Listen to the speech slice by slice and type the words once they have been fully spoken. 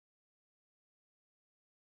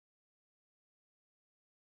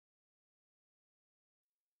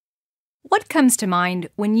What comes to mind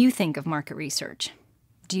when you think of market research?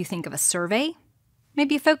 Do you think of a survey?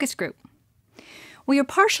 Maybe a focus group? Well, you're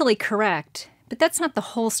partially correct, but that's not the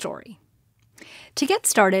whole story. To get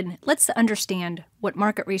started, let's understand what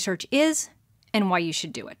market research is and why you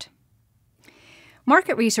should do it.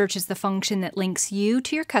 Market research is the function that links you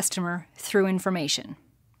to your customer through information.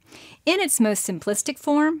 In its most simplistic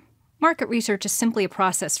form, market research is simply a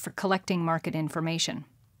process for collecting market information.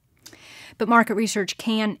 But market research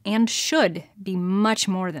can and should be much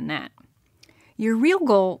more than that. Your real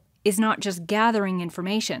goal is not just gathering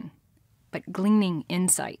information, but gleaning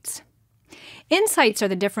insights. Insights are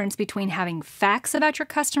the difference between having facts about your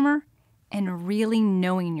customer and really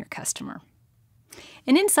knowing your customer.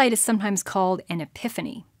 An insight is sometimes called an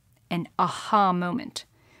epiphany, an aha moment,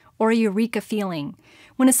 or a eureka feeling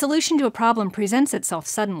when a solution to a problem presents itself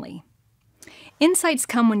suddenly. Insights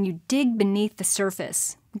come when you dig beneath the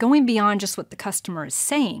surface, going beyond just what the customer is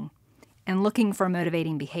saying and looking for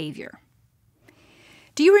motivating behavior.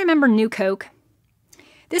 Do you remember New Coke?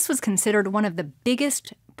 This was considered one of the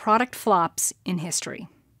biggest product flops in history.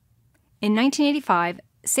 In 1985,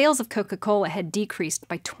 sales of Coca-Cola had decreased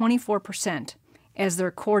by 24% as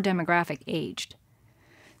their core demographic aged.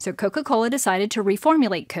 So Coca-Cola decided to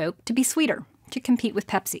reformulate Coke to be sweeter, to compete with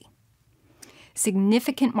Pepsi.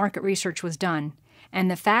 Significant market research was done, and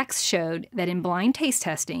the facts showed that in blind taste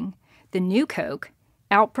testing, the new Coke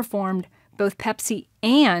outperformed both Pepsi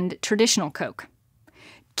and traditional Coke.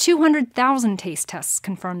 200,000 taste tests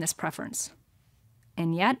confirmed this preference.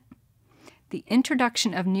 And yet, the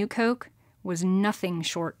introduction of new Coke was nothing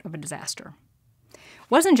short of a disaster. It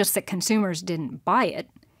wasn't just that consumers didn't buy it,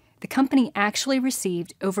 the company actually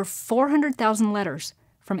received over 400,000 letters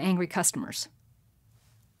from angry customers.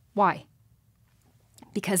 Why?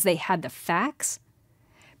 Because they had the facts,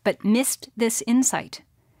 but missed this insight.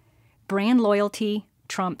 Brand loyalty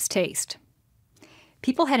trumps taste.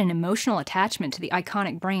 People had an emotional attachment to the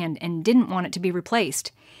iconic brand and didn't want it to be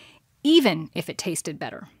replaced, even if it tasted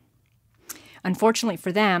better. Unfortunately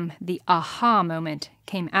for them, the aha moment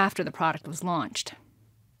came after the product was launched.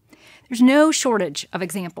 There's no shortage of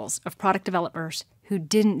examples of product developers who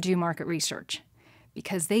didn't do market research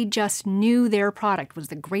because they just knew their product was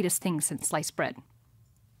the greatest thing since sliced bread.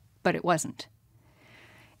 But it wasn't.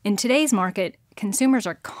 In today's market, consumers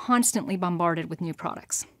are constantly bombarded with new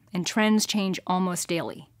products, and trends change almost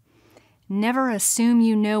daily. Never assume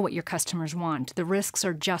you know what your customers want. The risks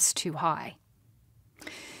are just too high.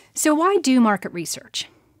 So why do market research?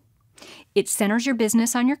 It centers your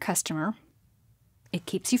business on your customer. It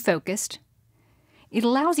keeps you focused. It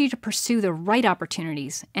allows you to pursue the right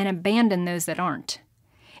opportunities and abandon those that aren't.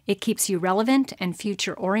 It keeps you relevant and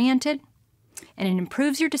future-oriented, and it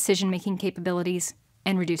improves your decision-making capabilities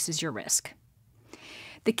and reduces your risk.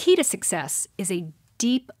 The key to success is a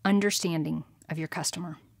deep understanding of your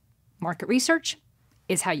customer. Market research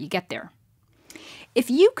is how you get there. If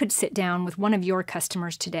you could sit down with one of your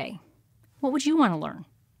customers today, what would you want to learn?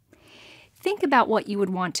 Think about what you would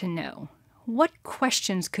want to know. What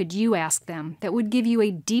questions could you ask them that would give you a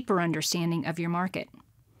deeper understanding of your market?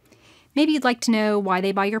 Maybe you'd like to know why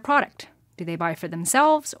they buy your product. Do they buy for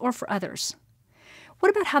themselves or for others? What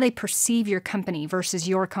about how they perceive your company versus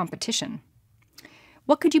your competition?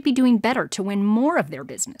 What could you be doing better to win more of their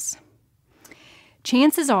business?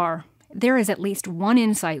 Chances are there is at least one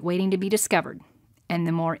insight waiting to be discovered, and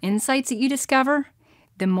the more insights that you discover,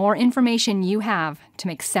 the more information you have to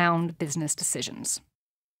make sound business decisions.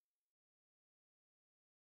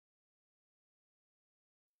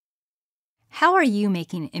 How are you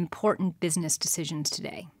making important business decisions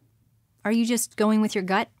today? Are you just going with your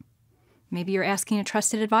gut? Maybe you're asking a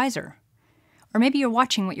trusted advisor. Or maybe you're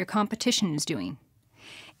watching what your competition is doing.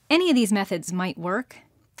 Any of these methods might work,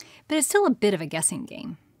 but it's still a bit of a guessing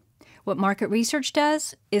game. What market research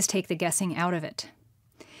does is take the guessing out of it.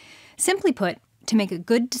 Simply put, to make a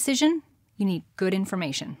good decision, you need good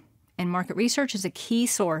information, and market research is a key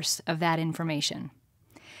source of that information.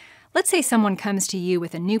 Let's say someone comes to you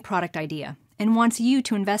with a new product idea and wants you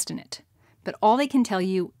to invest in it, but all they can tell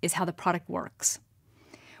you is how the product works.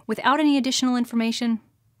 Without any additional information,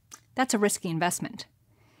 that's a risky investment.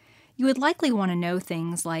 You would likely want to know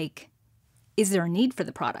things like, is there a need for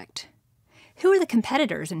the product? Who are the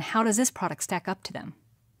competitors and how does this product stack up to them?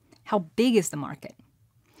 How big is the market?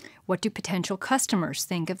 What do potential customers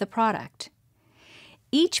think of the product?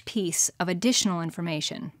 Each piece of additional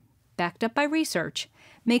information, backed up by research,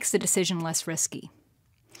 makes the decision less risky.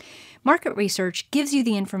 Market research gives you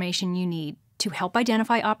the information you need to help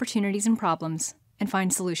identify opportunities and problems and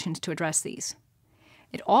find solutions to address these.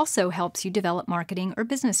 It also helps you develop marketing or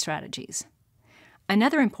business strategies.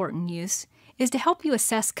 Another important use is to help you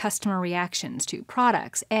assess customer reactions to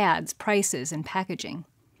products, ads, prices, and packaging.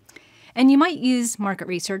 And you might use market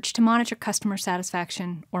research to monitor customer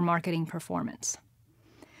satisfaction or marketing performance.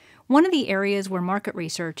 One of the areas where market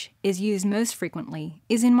research is used most frequently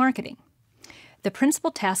is in marketing. The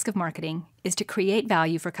principal task of marketing is to create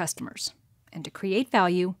value for customers. And to create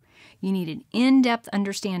value, you need an in-depth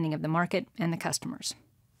understanding of the market and the customers.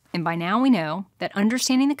 And by now we know that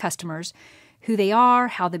understanding the customers, who they are,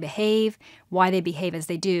 how they behave, why they behave as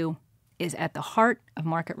they do, is at the heart of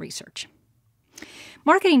market research.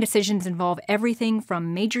 Marketing decisions involve everything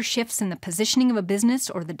from major shifts in the positioning of a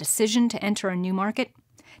business or the decision to enter a new market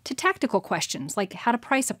to tactical questions like how to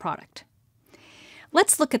price a product.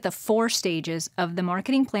 Let's look at the 4 stages of the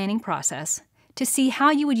marketing planning process to see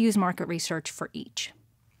how you would use market research for each.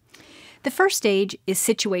 The first stage is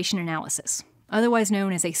situation analysis, otherwise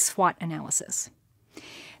known as a SWOT analysis.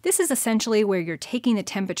 This is essentially where you're taking the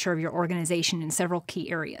temperature of your organization in several key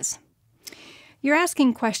areas. You're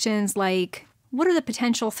asking questions like, what are the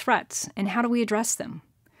potential threats and how do we address them?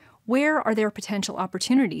 Where are there potential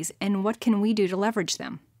opportunities and what can we do to leverage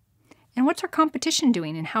them? And what's our competition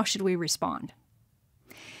doing and how should we respond?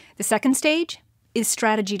 The second stage is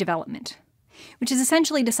strategy development, which is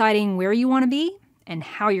essentially deciding where you want to be and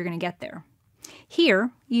how you're going to get there.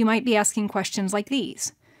 Here, you might be asking questions like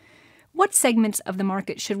these. What segments of the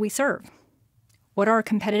market should we serve? What are our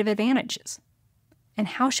competitive advantages? And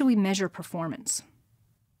how should we measure performance?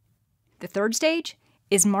 The third stage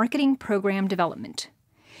is marketing program development.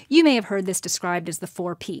 You may have heard this described as the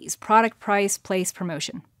 4 Ps: product, price, place,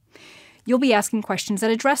 promotion. You'll be asking questions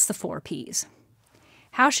that address the 4 Ps.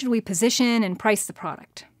 How should we position and price the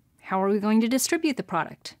product? How are we going to distribute the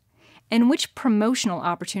product? And which promotional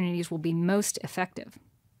opportunities will be most effective?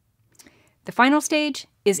 The final stage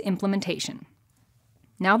is implementation.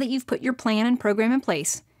 Now that you've put your plan and program in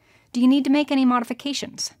place, do you need to make any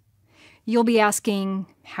modifications? You'll be asking,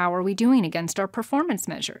 how are we doing against our performance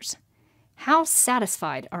measures? How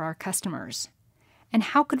satisfied are our customers? And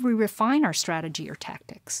how could we refine our strategy or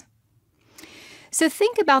tactics? So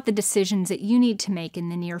think about the decisions that you need to make in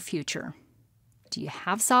the near future. Do you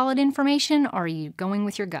have solid information or are you going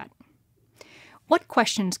with your gut? What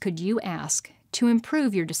questions could you ask to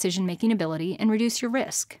improve your decision-making ability and reduce your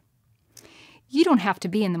risk? You don't have to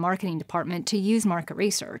be in the marketing department to use market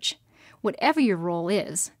research. Whatever your role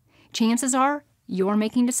is, chances are you're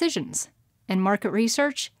making decisions, and market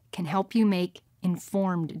research can help you make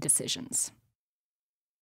informed decisions.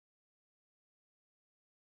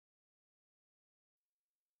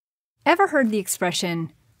 Ever heard the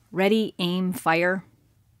expression, ready, aim, fire?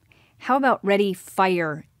 How about ready,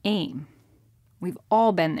 fire, aim? We've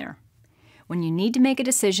all been there. When you need to make a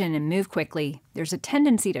decision and move quickly, there's a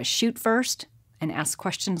tendency to shoot first and ask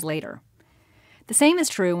questions later. The same is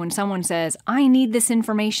true when someone says, I need this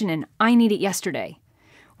information and I need it yesterday,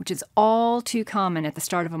 which is all too common at the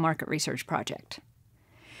start of a market research project.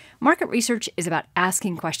 Market research is about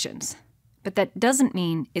asking questions, but that doesn't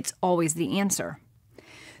mean it's always the answer.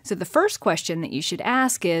 So the first question that you should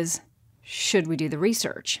ask is, should we do the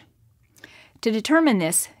research? To determine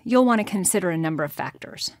this, you'll want to consider a number of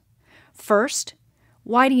factors. First,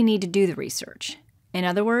 why do you need to do the research? In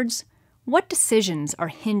other words, what decisions are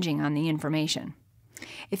hinging on the information?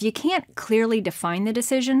 If you can't clearly define the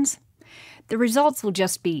decisions, the results will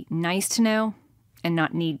just be nice to know and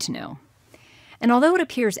not need to know. And although it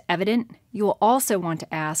appears evident, you will also want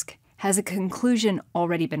to ask, has a conclusion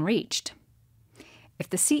already been reached? If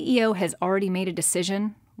the CEO has already made a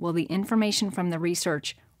decision, will the information from the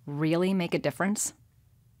research really make a difference?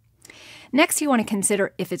 Next, you want to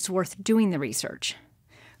consider if it's worth doing the research.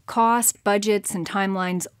 Cost, budgets, and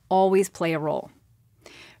timelines always play a role.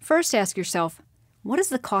 First, ask yourself, what is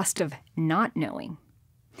the cost of not knowing?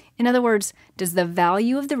 In other words, does the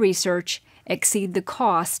value of the research exceed the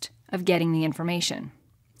cost of getting the information?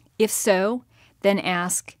 If so, then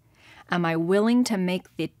ask, am I willing to make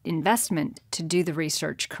the investment to do the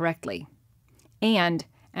research correctly? And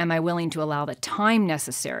am I willing to allow the time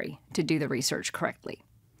necessary to do the research correctly?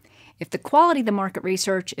 If the quality of the market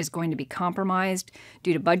research is going to be compromised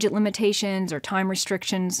due to budget limitations or time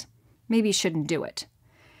restrictions, maybe you shouldn't do it.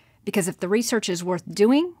 Because if the research is worth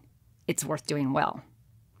doing, it's worth doing well.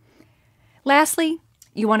 Lastly,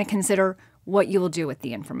 you want to consider what you will do with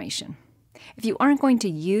the information. If you aren't going to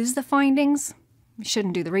use the findings, you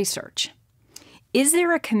shouldn't do the research. Is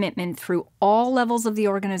there a commitment through all levels of the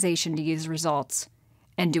organization to use results?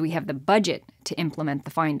 And do we have the budget to implement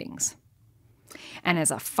the findings? And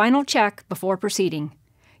as a final check before proceeding,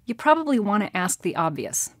 you probably want to ask the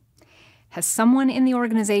obvious. Has someone in the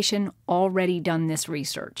organization already done this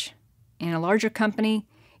research? In a larger company,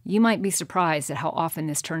 You might be surprised at how often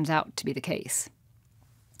this turns out to be the case.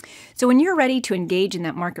 So when you're ready to engage in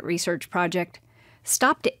that market research project,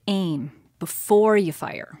 stop to aim before you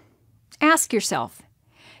fire. Ask yourself,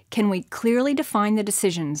 can we clearly define the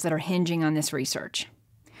decisions that are hinging on this research?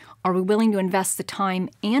 Are we willing to invest the time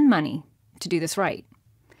and money to do this right?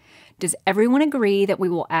 Does everyone agree that we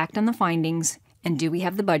will act on the findings, and do we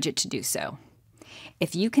have the budget to do so?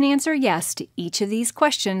 If you can answer yes to each of these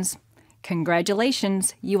questions,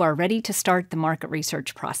 congratulations, you are ready to start the market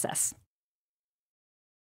research process.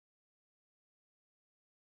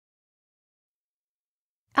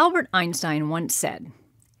 Albert Einstein once said,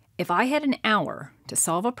 "If I had an hour to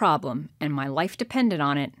solve a problem and my life depended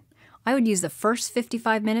on it, I would use the first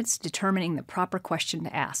 55 minutes determining the proper question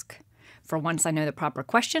to ask. For once I know the proper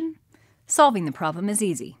question, solving the problem is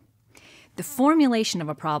easy." The formulation of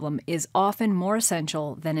a problem is often more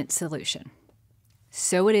essential than its solution.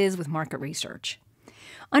 So it is with market research.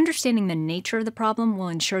 Understanding the nature of the problem will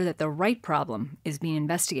ensure that the right problem is being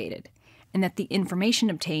investigated, and that the information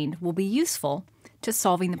obtained will be useful to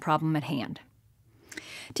solving the problem at hand.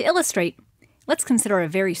 To illustrate, let's consider a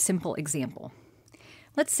very simple example.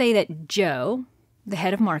 Let's say that Joe, the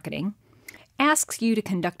head of marketing, asks you to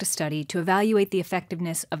conduct a study to evaluate the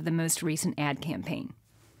effectiveness of the most recent ad campaign.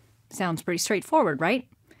 Sounds pretty straightforward, right?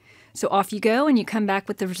 So off you go and you come back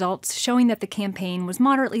with the results showing that the campaign was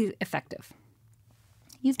moderately effective.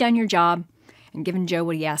 You've done your job and given Joe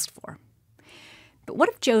what he asked for. But what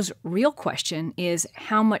if Joe's real question is,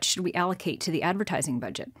 how much should we allocate to the advertising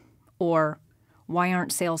budget? Or, why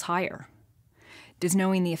aren't sales higher? Does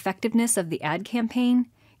knowing the effectiveness of the ad campaign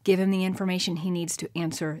give him the information he needs to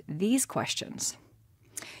answer these questions?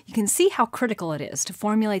 You can see how critical it is to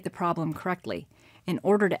formulate the problem correctly in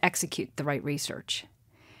order to execute the right research.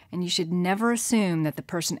 And you should never assume that the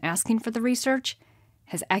person asking for the research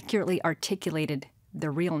has accurately articulated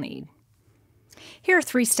the real need. Here are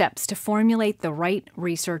 3 steps to formulate the right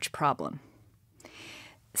research problem.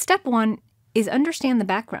 Step 1 is understand the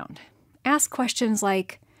background. Ask questions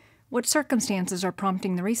like, what circumstances are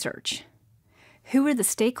prompting the research? Who are the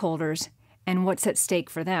stakeholders and what's at stake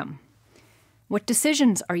for them? What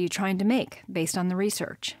decisions are you trying to make based on the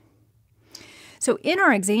research? So in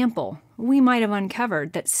our example, we might have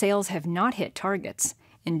uncovered that sales have not hit targets,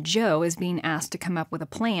 and Joe is being asked to come up with a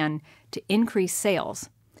plan to increase sales,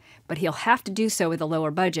 but he'll have to do so with a lower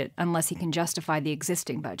budget unless he can justify the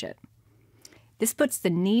existing budget. This puts the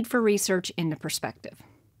need for research into perspective.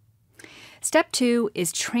 Step 2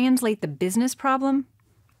 is translate the business problem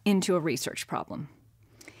into a research problem.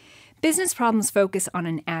 Business problems focus on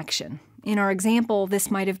an action. In our example, this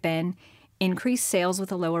might have been increase sales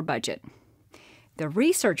with a lower budget. The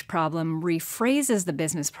research problem rephrases the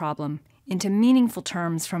business problem into meaningful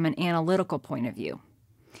terms from an analytical point of view.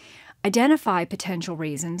 Identify potential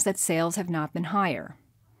reasons that sales have not been higher.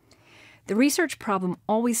 The research problem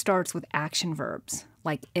always starts with action verbs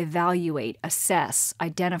like evaluate, assess,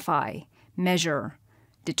 identify, measure,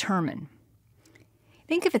 determine.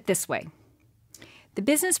 Think of it this way. The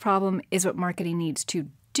business problem is what marketing needs to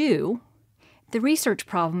do. The research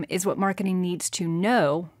problem is what marketing needs to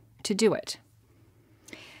know to do it.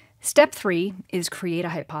 Step 3 is create a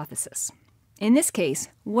hypothesis. In this case,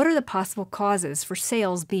 what are the possible causes for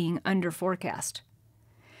sales being under forecast?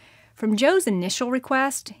 From Joe's initial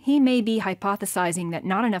request, he may be hypothesizing that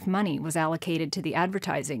not enough money was allocated to the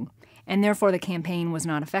advertising, and therefore the campaign was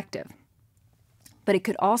not effective. But it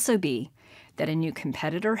could also be that a new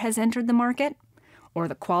competitor has entered the market, or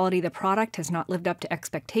the quality of the product has not lived up to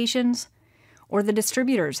expectations, or the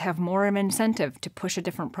distributors have more of an incentive to push a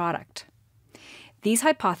different product. These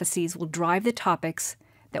hypotheses will drive the topics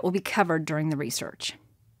that will be covered during the research.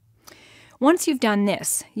 Once you've done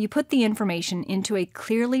this, you put the information into a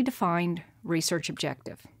clearly defined research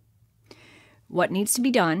objective. What needs to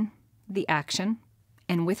be done, the action,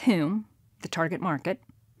 and with whom, the target market.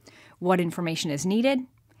 What information is needed,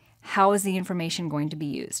 how is the information going to be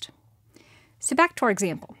used. So back to our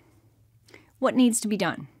example. What needs to be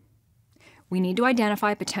done? We need to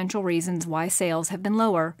identify potential reasons why sales have been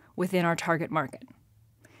lower within our target market.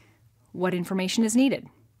 What information is needed?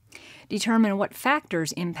 Determine what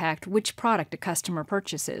factors impact which product a customer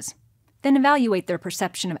purchases, then evaluate their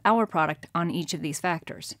perception of our product on each of these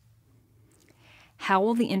factors. How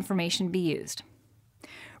will the information be used?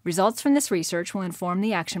 Results from this research will inform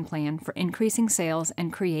the action plan for increasing sales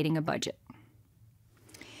and creating a budget.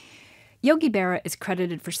 Yogi Berra is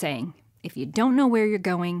credited for saying, if you don't know where you're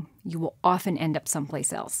going, you will often end up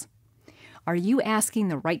someplace else. Are you asking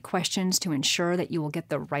the right questions to ensure that you will get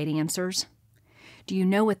the right answers? Do you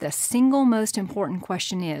know what the single most important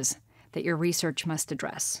question is that your research must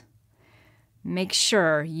address? Make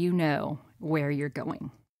sure you know where you're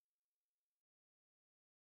going.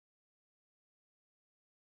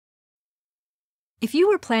 If you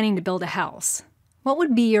were planning to build a house, what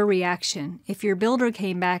would be your reaction if your builder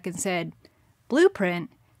came back and said,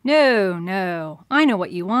 "Blueprint? No, I know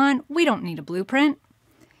what you want. We don't need a blueprint."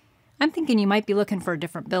 I'm thinking you might be looking for a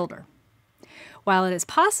different builder. While it is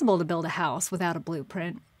possible to build a house without a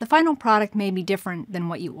blueprint, the final product may be different than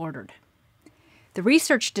what you ordered. The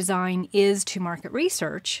research design is to market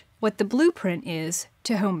research what the blueprint is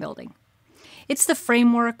to home building. It's the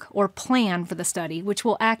framework or plan for the study which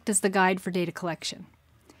will act as the guide for data collection.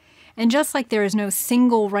 And just like there is no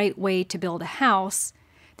single right way to build a house,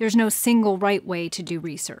 there's no single right way to do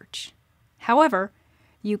research. However,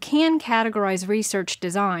 you can categorize research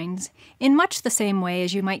designs in much the same way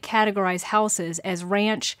as you might categorize houses as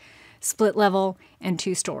ranch, split level, and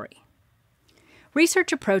two-story.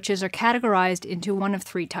 Research approaches are categorized into one of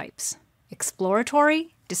three types: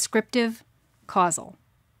 exploratory, descriptive, causal.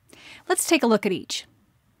 Let's take a look at each.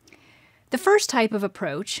 The first type of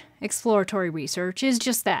approach, exploratory research, is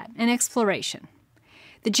just that, an exploration.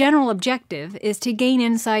 The general objective is to gain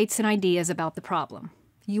insights and ideas about the problem.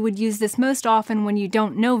 You would use this most often when you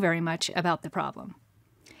don't know very much about the problem.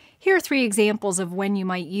 Here are three examples of when you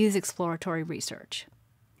might use exploratory research.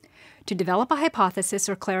 To develop a hypothesis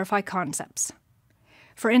or clarify concepts.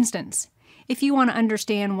 For instance, if you want to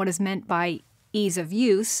understand what is meant by ease of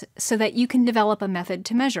use so that you can develop a method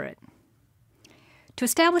to measure it. To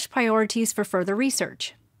establish priorities for further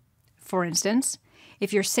research. For instance,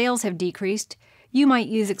 if your sales have decreased, you might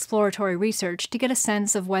use exploratory research to get a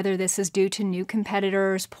sense of whether this is due to new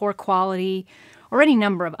competitors, poor quality, or any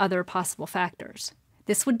number of other possible factors.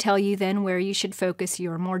 This would tell you then where you should focus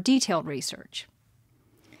your more detailed research.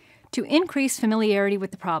 To increase familiarity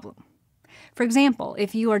with the problem. For example,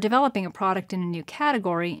 if you are developing a product in a new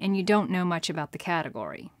category and you don't know much about the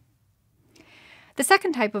category. The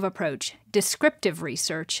second type of approach, descriptive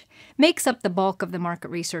research, makes up the bulk of the market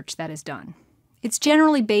research that is done. It's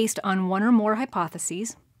generally based on one or more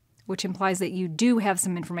hypotheses, which implies that you do have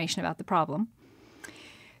some information about the problem.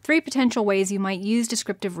 Three potential ways you might use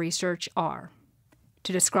descriptive research are: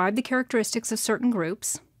 to describe the characteristics of certain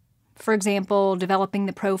groups, for example, developing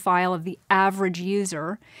the profile of the average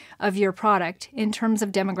user of your product in terms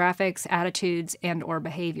of demographics, attitudes, and/or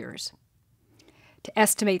behaviors. To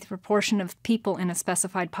estimate the proportion of people in a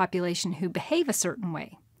specified population who behave a certain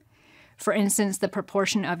way. For instance, the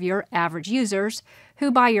proportion of your average users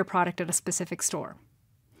who buy your product at a specific store.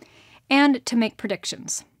 And to make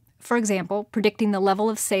predictions. For example, predicting the level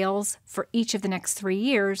of sales for each of the next 3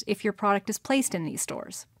 years if your product is placed in these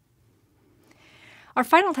stores. Our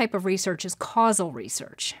final type of research is causal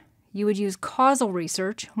research. You would use causal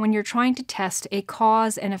research when you're trying to test a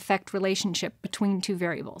cause and effect relationship between two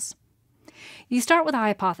variables. You start with a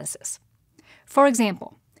hypothesis. For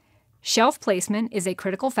example, shelf placement is a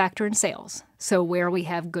critical factor in sales, so where we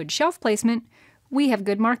have good shelf placement, we have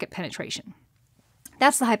good market penetration.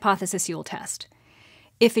 That's the hypothesis you'll test.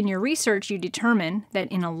 If in your research you determine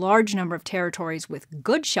that in a large number of territories with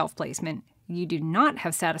good shelf placement, you do not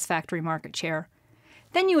have satisfactory market share,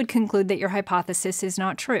 then you would conclude that your hypothesis is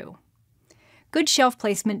not true. Good shelf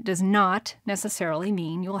placement does not necessarily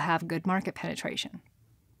mean you'll have good market penetration.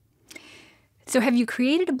 So have you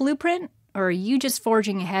created a blueprint, or are you just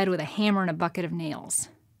forging ahead with a hammer and a bucket of nails?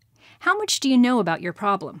 How much do you know about your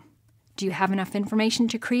problem? Do you have enough information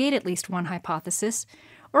to create at least one hypothesis,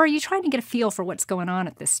 or are you trying to get a feel for what's going on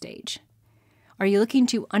at this stage? Are you looking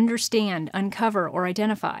to understand, uncover, or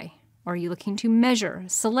identify? Or are you looking to measure,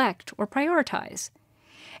 select, or prioritize?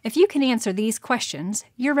 If you can answer these questions,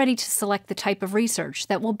 you're ready to select the type of research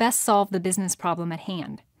that will best solve the business problem at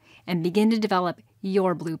hand and begin to develop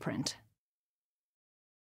your blueprint.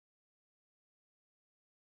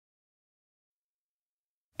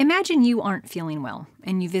 Imagine you aren't feeling well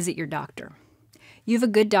and you visit your doctor. You have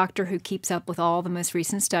a good doctor who keeps up with all the most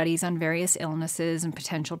recent studies on various illnesses and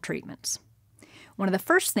potential treatments. One of the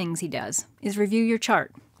first things he does is review your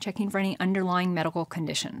chart, checking for any underlying medical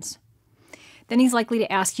conditions. Then he's likely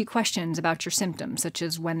to ask you questions about your symptoms, such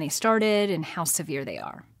as when they started and how severe they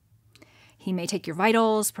are. He may take your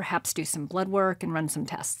vitals, perhaps do some blood work and run some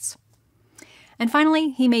tests. And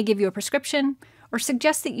finally, he may give you a prescription or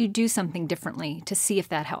suggest that you do something differently to see if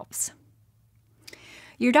that helps.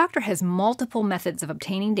 Your doctor has multiple methods of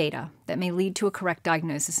obtaining data that may lead to a correct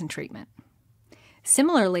diagnosis and treatment.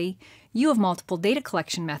 Similarly, you have multiple data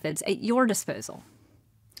collection methods at your disposal.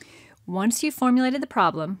 Once you've formulated the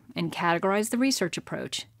problem and categorized the research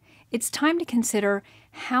approach, it's time to consider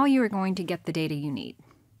how you are going to get the data you need.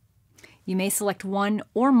 You may select one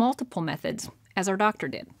or multiple methods, as our doctor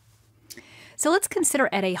did. So let's consider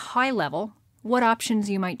at a high level what options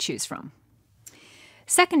you might choose from.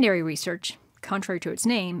 Secondary research, contrary to its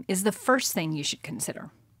name, is the first thing you should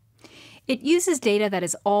consider. It uses data that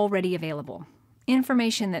is already available,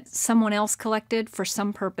 information that someone else collected for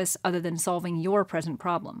some purpose other than solving your present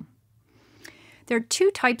problem. There are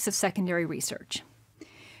two types of secondary research,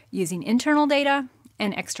 using internal data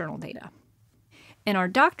and external data. In our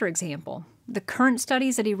doctor example, the current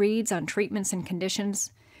studies that he reads on treatments and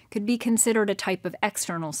conditions could be considered a type of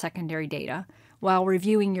external secondary data, while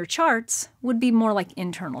reviewing your charts would be more like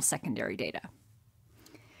internal secondary data.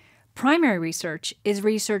 Primary research is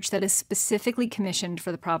research that is specifically commissioned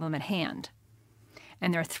for the problem at hand.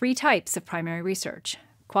 And there are three types of primary research: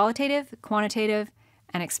 qualitative, quantitative,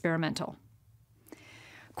 and experimental.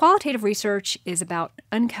 Qualitative research is about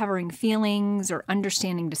uncovering feelings or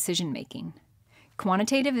understanding decision-making.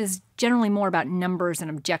 Quantitative is generally more about numbers and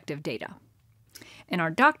objective data. In our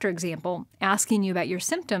doctor example, asking you about your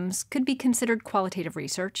symptoms could be considered qualitative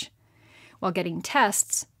research, while getting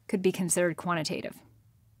tests could be considered quantitative.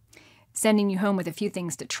 Sending you home with a few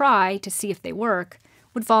things to try to see if they work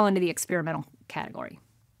would fall into the experimental category.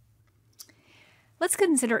 Let's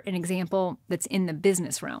consider an example that's in the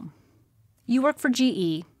business realm. You work for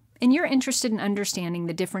GE, and you're interested in understanding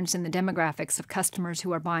the difference in the demographics of customers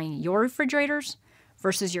who are buying your refrigerators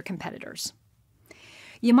versus your competitors.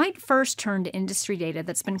 You might first turn to industry data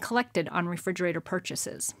that's been collected on refrigerator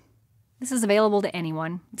purchases. This is available to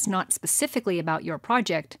anyone. It's not specifically about your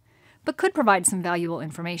project, but could provide some valuable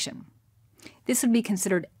information. This would be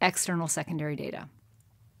considered external secondary data.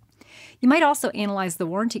 You might also analyze the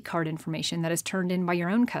warranty card information that is turned in by your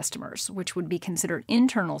own customers, which would be considered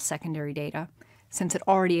internal secondary data, since it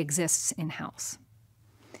already exists in-house.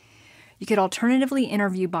 You could alternatively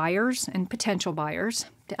interview buyers and potential buyers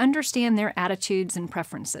to understand their attitudes and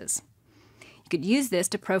preferences. You could use this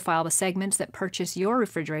to profile the segments that purchase your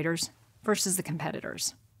refrigerators versus the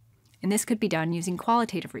competitors. And this could be done using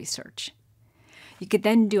qualitative research. You could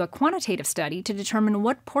then do a quantitative study to determine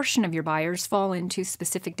what portion of your buyers fall into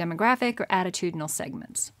specific demographic or attitudinal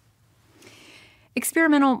segments.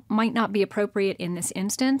 Experimental might not be appropriate in this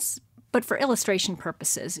instance, but for illustration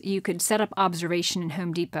purposes, you could set up observation in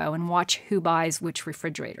Home Depot and watch who buys which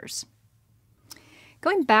refrigerators.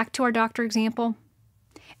 Going back to our doctor example,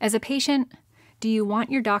 as a patient, do you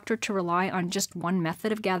want your doctor to rely on just one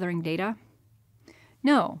method of gathering data?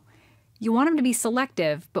 No. You want him to be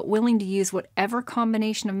selective, but willing to use whatever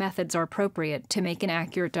combination of methods are appropriate to make an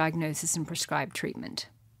accurate diagnosis and prescribe treatment.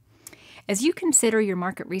 As you consider your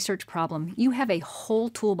market research problem, you have a whole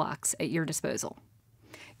toolbox at your disposal.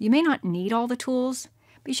 You may not need all the tools,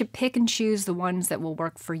 but you should pick and choose the ones that will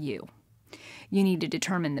work for you. You need to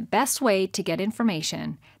determine the best way to get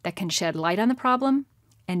information that can shed light on the problem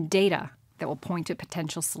and data that will point to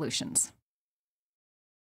potential solutions.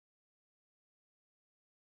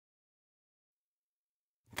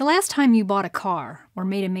 The last time you bought a car or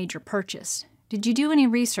made a major purchase, did you do any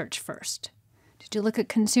research first? Did you look at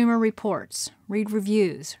consumer reports, read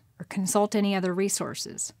reviews, or consult any other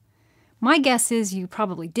resources? My guess is you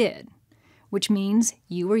probably did, which means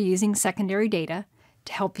you were using secondary data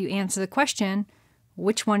to help you answer the question,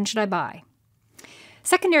 which one should I buy?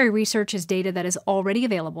 Secondary research is data that is already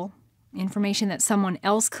available, information that someone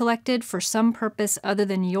else collected for some purpose other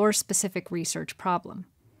than your specific research problem.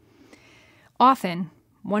 Often,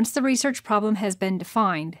 once the research problem has been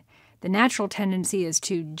defined, the natural tendency is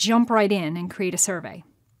to jump right in and create a survey.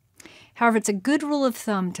 However, it's a good rule of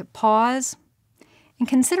thumb to pause and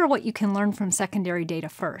consider what you can learn from secondary data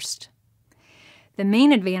first. The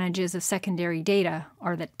main advantages of secondary data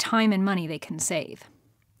are the time and money they can save.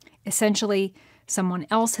 Essentially, someone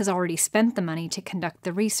else has already spent the money to conduct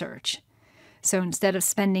the research. So instead of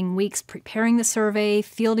spending weeks preparing the survey,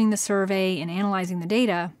 fielding the survey, and analyzing the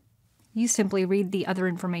data, you simply read the other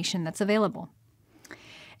information that's available.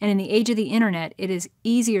 And in the age of the internet, it is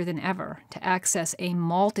easier than ever to access a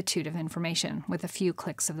multitude of information with a few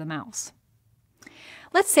clicks of the mouse.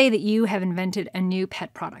 Let's say that you have invented a new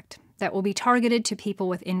pet product that will be targeted to people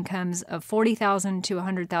with incomes of $40,000 to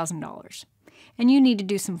 $100,000, and you need to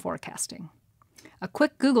do some forecasting. A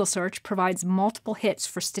quick Google search provides multiple hits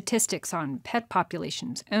for statistics on pet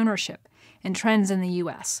populations, ownership, and trends in the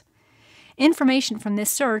U.S. Information from this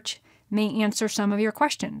search may answer some of your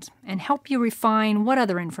questions and help you refine what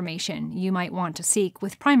other information you might want to seek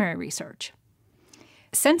with primary research.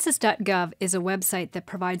 Census.gov is a website that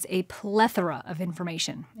provides a plethora of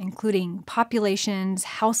information, including populations,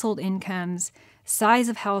 household incomes, size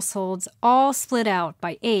of households, all split out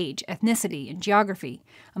by age, ethnicity, and geography,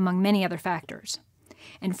 among many other factors.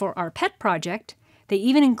 And for our pet project, they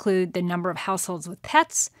even include the number of households with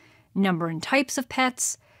pets, number and types of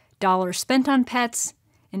pets, dollars spent on pets,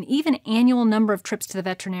 and even annual number of trips to the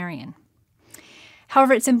veterinarian.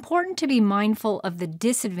 However, it's important to be mindful of the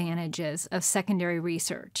disadvantages of secondary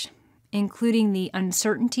research, including the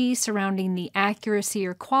uncertainty surrounding the accuracy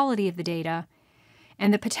or quality of the data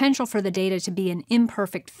and the potential for the data to be an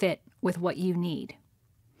imperfect fit with what you need.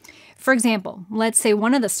 For example, let's say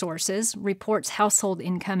one of the sources reports household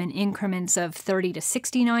income in increments of $30,000 to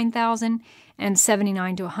 $69,000 and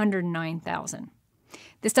 $79,000 to $109,000.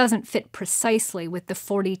 This doesn't fit precisely with the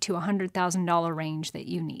 $40,000 to $100,000 range that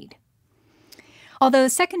you need. Although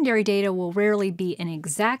secondary data will rarely be an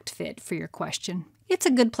exact fit for your question, it's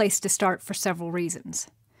a good place to start for several reasons.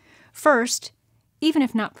 First, even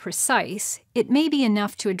if not precise, it may be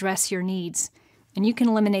enough to address your needs, and you can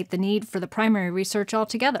eliminate the need for the primary research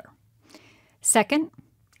altogether. Second,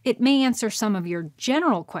 it may answer some of your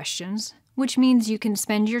general questions, which means you can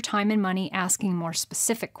spend your time and money asking more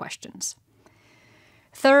specific questions.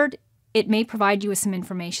 Third, it may provide you with some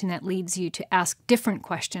information that leads you to ask different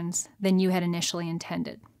questions than you had initially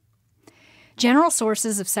intended. General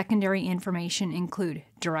sources of secondary information include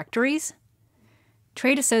directories,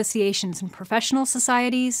 trade associations and professional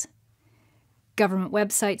societies, government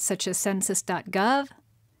websites such as census.gov,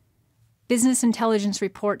 business intelligence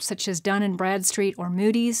reports such as Dun & Bradstreet or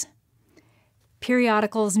Moody's,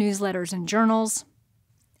 periodicals, newsletters, and journals,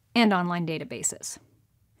 and online databases.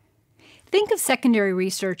 Think of secondary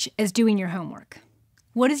research as doing your homework.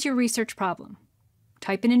 What is your research problem?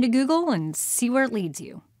 Type it into Google and see where it leads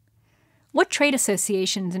you. What trade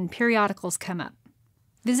associations and periodicals come up?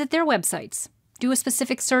 Visit their websites. Do a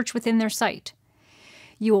specific search within their site.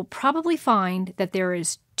 You will probably find that there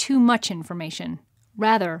is too much information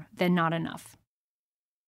rather than not enough.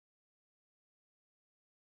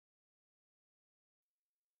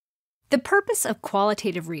 The purpose of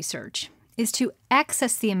qualitative research is to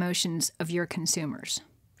access the emotions of your consumers,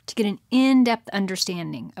 to get an in-depth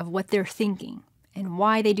understanding of what they're thinking and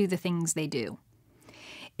why they do the things they do.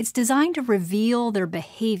 It's designed to reveal their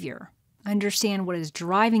behavior, understand what is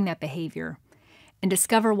driving that behavior, and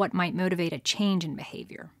discover what might motivate a change in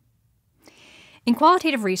behavior. In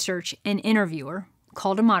qualitative research, an interviewer,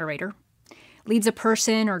 called a moderator, leads a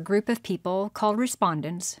person or group of people, called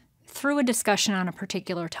respondents, through a discussion on a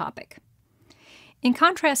particular topic. In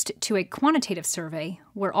contrast to a quantitative survey,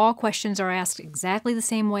 where all questions are asked exactly the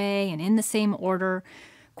same way and in the same order,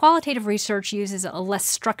 qualitative research uses a less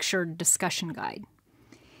structured discussion guide.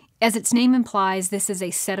 As its name implies, this is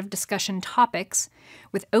a set of discussion topics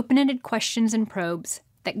with open-ended questions and probes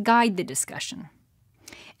that guide the discussion.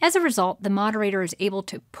 As a result, the moderator is able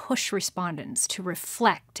to push respondents to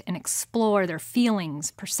reflect and explore their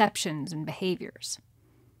feelings, perceptions, and behaviors.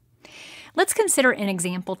 Let's consider an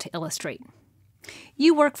example to illustrate.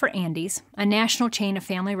 You work for Andy's, a national chain of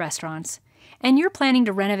family restaurants, and you're planning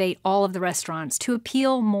to renovate all of the restaurants to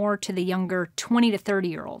appeal more to the younger 20 to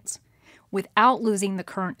 30-year-olds without losing the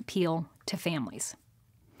current appeal to families.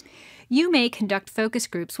 You may conduct focus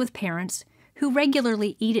groups with parents who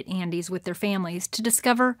regularly eat at Andy's with their families to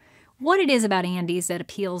discover what it is about Andy's that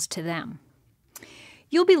appeals to them.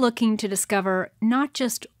 You'll be looking to discover not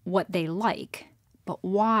just what they like, but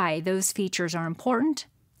why those features are important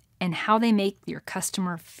and how they make your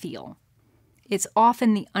customer feel. It's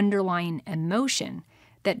often the underlying emotion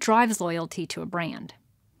that drives loyalty to a brand.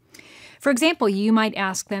 For example, you might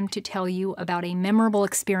ask them to tell you about a memorable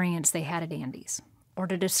experience they had at Andy's, or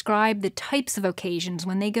to describe the types of occasions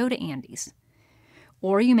when they go to Andy's.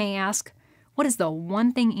 Or you may ask, what is the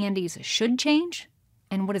one thing Andy's should change,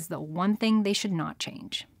 and what is the one thing they should not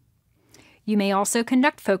change? You may also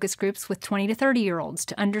conduct focus groups with 20 to 30-year-olds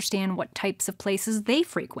to understand what types of places they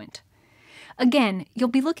frequent. Again, you'll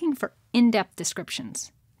be looking for in-depth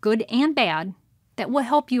descriptions, good and bad, that will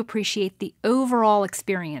help you appreciate the overall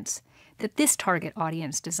experience that this target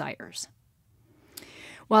audience desires.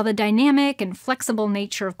 While the dynamic and flexible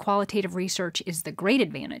nature of qualitative research is the great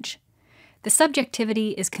advantage, the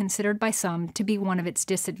subjectivity is considered by some to be one of its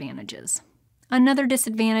disadvantages. Another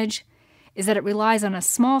disadvantage is that it relies on a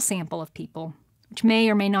small sample of people, which may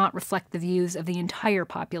or may not reflect the views of the entire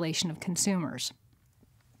population of consumers.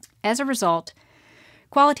 As a result,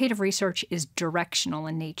 qualitative research is directional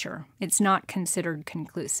in nature. It's not considered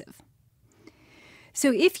conclusive.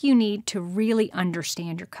 So if you need to really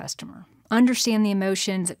understand your customer, understand the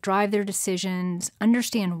emotions that drive their decisions,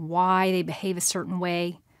 understand why they behave a certain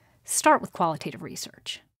way, start with qualitative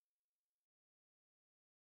research.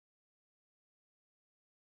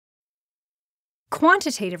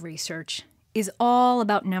 Quantitative research is all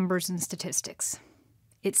about numbers and statistics.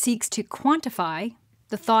 It seeks to quantify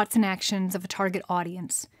the thoughts and actions of a target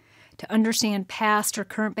audience to understand past or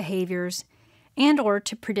current behaviors, and or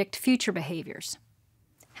to predict future behaviors.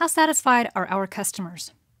 How satisfied are our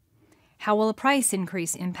customers? How will a price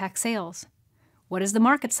increase impact sales? What is the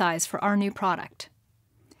market size for our new product?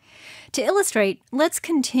 To illustrate, let's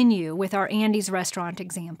continue with our Andy's restaurant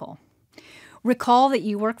example. Recall that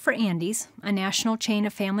you work for Andy's, a national chain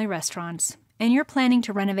of family restaurants, and you're planning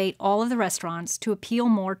to renovate all of the restaurants to appeal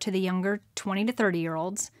more to the younger 20 to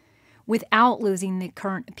 30-year-olds without losing the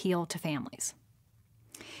current appeal to families.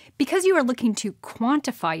 Because you are looking to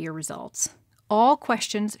quantify your results, all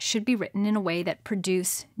questions should be written in a way that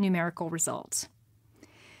produce numerical results.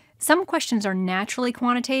 Some questions are naturally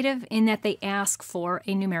quantitative in that they ask for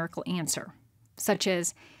a numerical answer, such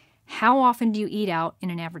as, how often do you eat out in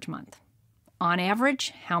an average month? On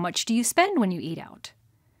average, how much do you spend when you eat out?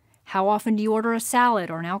 How often do you order a salad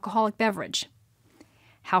or an alcoholic beverage?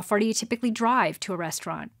 How far do you typically drive to a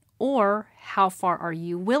restaurant? Or how far are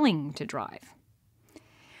you willing to drive?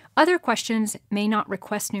 Other questions may not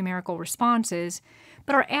request numerical responses,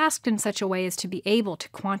 but are asked in such a way as to be able to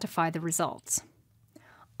quantify the results.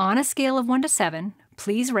 On a scale of 1 to 7,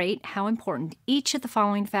 please rate how important each of the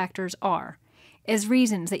following factors are as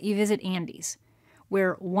reasons that you visit Andy's,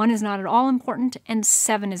 where 1 is not at all important and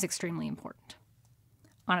 7 is extremely important.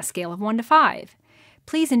 On a scale of 1 to 5,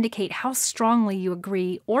 please indicate how strongly you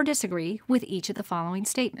agree or disagree with each of the following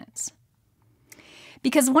statements.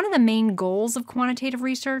 Because one of the main goals of quantitative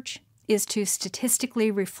research is to statistically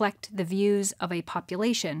reflect the views of a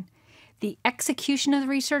population, the execution of the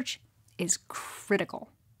research is critical.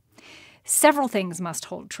 Several things must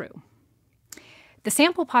hold true. The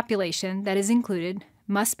sample population that is included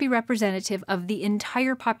must be representative of the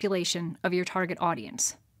entire population of your target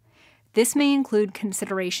audience. This may include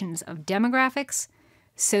considerations of demographics,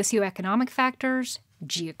 socioeconomic factors,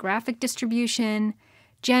 geographic distribution,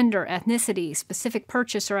 gender, ethnicity, specific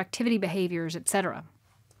purchase or activity behaviors, etc.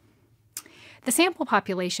 The sample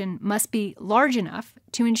population must be large enough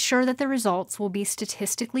to ensure that the results will be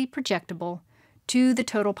statistically projectable to the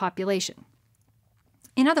total population.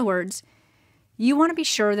 In other words, you want to be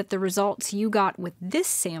sure that the results you got with this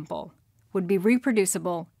sample would be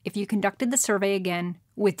reproducible if you conducted the survey again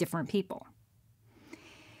with different people.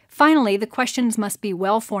 Finally, the questions must be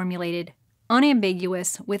well formulated,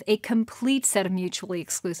 unambiguous, with a complete set of mutually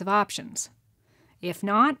exclusive options. If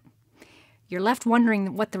not, you're left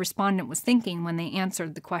wondering what the respondent was thinking when they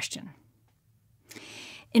answered the question.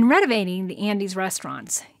 In renovating the Andy's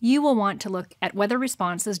restaurants, you will want to look at whether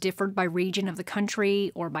responses differed by region of the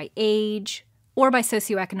country or by age or by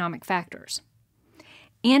socioeconomic factors.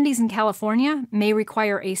 Andy's in California may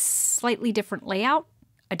require a slightly different layout,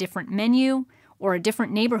 a different menu, or a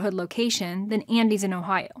different neighborhood location than Andy's in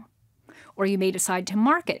Ohio. Or you may decide to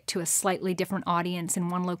market to a slightly different audience in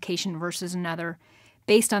one location versus another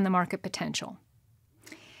based on the market potential.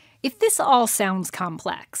 If this all sounds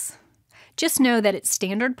complex, just know that it's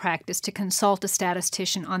standard practice to consult a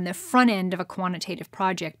statistician on the front end of a quantitative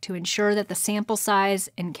project to ensure that the sample size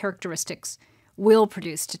and characteristics will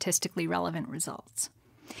produce statistically relevant results.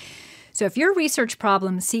 So if your research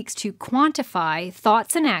problem seeks to quantify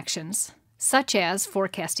thoughts and actions, such as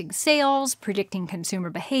forecasting sales, predicting consumer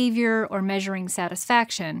behavior, or measuring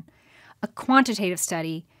satisfaction, a quantitative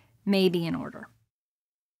study may be in order.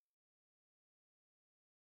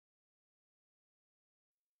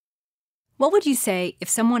 What would you say if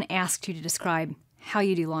someone asked you to describe how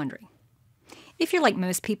you do laundry? If you're like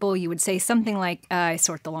most people, you would say something like, I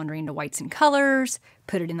sort the laundry into whites and colors,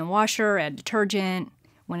 put it in the washer, add detergent,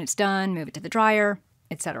 when it's done, move it to the dryer,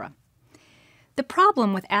 etc. The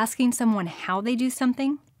problem with asking someone how they do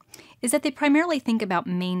something is that they primarily think about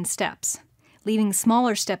main steps, leaving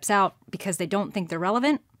smaller steps out because they don't think they're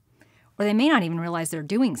relevant, or they may not even realize they're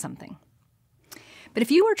doing something. But if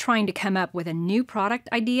you were trying to come up with a new product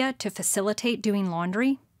idea to facilitate doing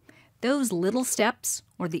laundry, those little steps,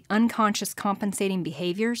 or the unconscious compensating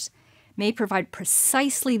behaviors, may provide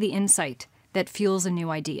precisely the insight that fuels a new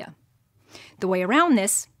idea. The way around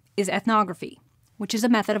this is ethnography, which is a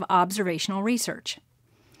method of observational research.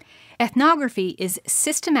 Ethnography is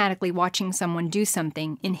systematically watching someone do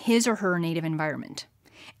something in his or her native environment.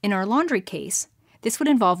 In our laundry case, this would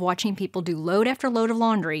involve watching people do load after load of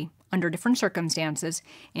laundry under different circumstances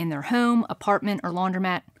in their home, apartment, or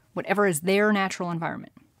laundromat, whatever is their natural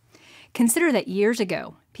environment. Consider that years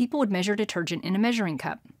ago, people would measure detergent in a measuring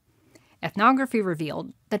cup. Ethnography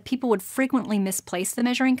revealed that people would frequently misplace the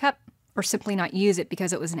measuring cup or simply not use it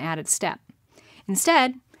because it was an added step.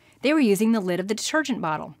 Instead, they were using the lid of the detergent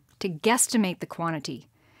bottle to guesstimate the quantity,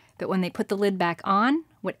 but when they put the lid back on,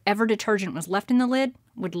 whatever detergent was left in the lid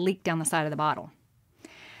would leak down the side of the bottle.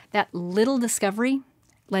 That little discovery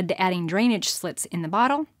led to adding drainage slits in the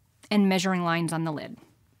bottle and measuring lines on the lid.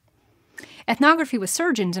 Ethnography with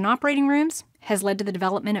surgeons in operating rooms has led to the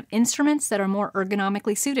development of instruments that are more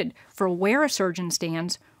ergonomically suited for where a surgeon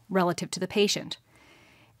stands relative to the patient.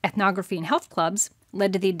 Ethnography in health clubs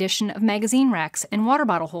led to the addition of magazine racks and water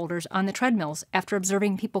bottle holders on the treadmills after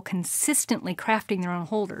observing people consistently crafting their own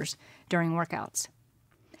holders during workouts.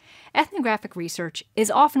 Ethnographic research is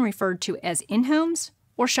often referred to as in-homes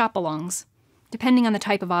or shop-alongs, depending on the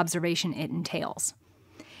type of observation it entails.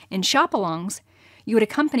 In shop-alongs, you would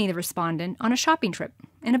accompany the respondent on a shopping trip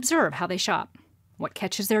and observe how they shop. What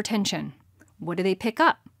catches their attention? What do they pick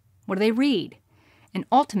up? What do they read? And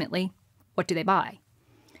ultimately, what do they buy?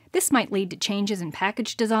 This might lead to changes in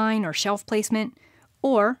package design or shelf placement,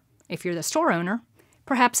 or, if you're the store owner,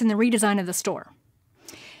 perhaps in the redesign of the store.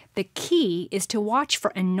 The key is to watch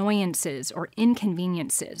for annoyances or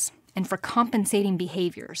inconveniences and for compensating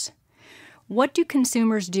behaviors. What do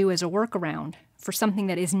consumers do as a workaround for something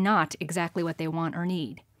that is not exactly what they want or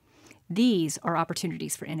need? These are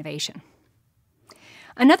opportunities for innovation.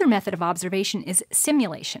 Another method of observation is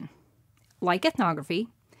simulation. Like ethnography,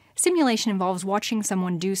 simulation involves watching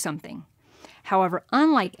someone do something. However,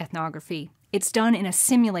 unlike ethnography, it's done in a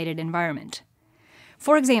simulated environment.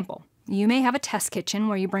 For example, you may have a test kitchen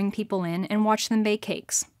where you bring people in and watch them bake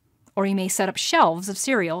cakes. Or you may set up shelves of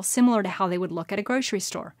cereal similar to how they would look at a grocery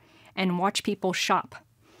store and watch people shop.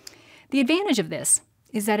 The advantage of this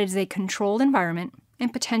is that it is a controlled environment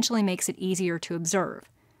and potentially makes it easier to observe.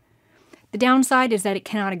 The downside is that it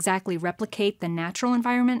cannot exactly replicate the natural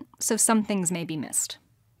environment, so some things may be missed.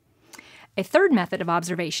 A third method of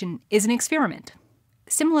observation is an experiment.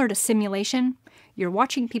 Similar to simulation, you're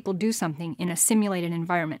watching people do something in a simulated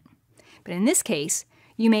environment. But in this case,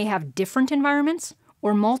 you may have different environments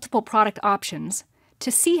or multiple product options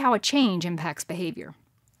to see how a change impacts behavior.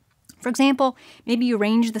 For example, maybe you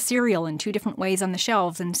arrange the cereal in 2 different ways on the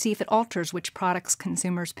shelves and see if it alters which products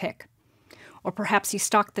consumers pick. Or perhaps you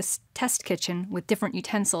stock the test kitchen with different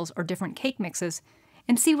utensils or different cake mixes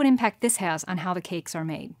and see what impact this has on how the cakes are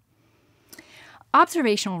made.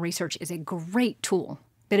 Observational research is a great tool,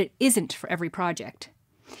 but it isn't for every project.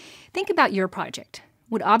 Think about your project.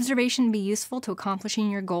 Would observation be useful to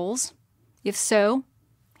accomplishing your goals? If so,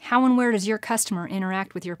 how and where does your customer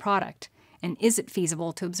interact with your product? And is it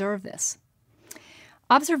feasible to observe this?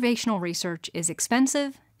 Observational research is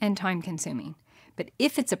expensive and time-consuming, but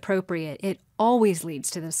if it's appropriate, it always leads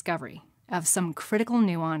to the discovery of some critical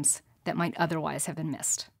nuance that might otherwise have been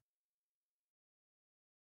missed.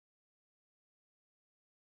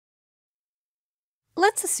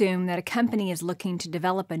 Let's assume that a company is looking to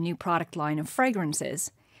develop a new product line of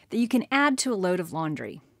fragrances that you can add to a load of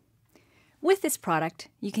laundry. With this product,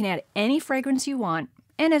 you can add any fragrance you want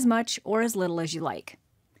and as much or as little as you like.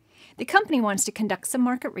 The company wants to conduct some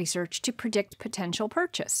market research to predict potential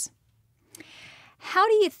purchase. How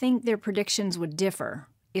do you think their predictions would differ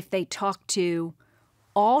if they talked to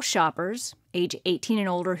all shoppers age 18 and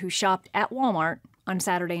older who shopped at Walmart on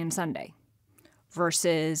Saturday and Sunday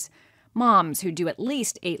versus moms who do at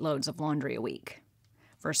least 8 loads of laundry a week,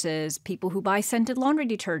 versus people who buy scented laundry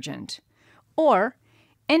detergent, or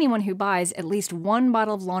anyone who buys at least 1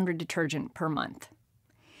 bottle of laundry detergent per month?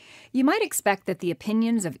 You might expect that the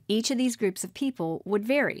opinions of each of these groups of people would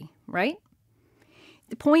vary, right?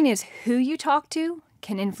 The point is, who you talk to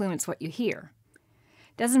can influence what you hear.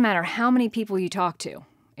 Doesn't matter how many people you talk to.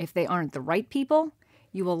 If they aren't the right people,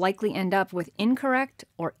 you will likely end up with incorrect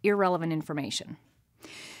or irrelevant information.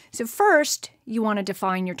 So first, you want to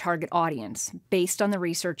define your target audience based on the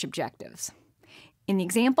research objectives. In the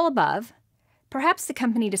example above, perhaps the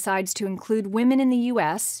company decides to include women in the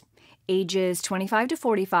U.S., ages 25 to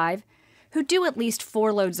 45, who do at least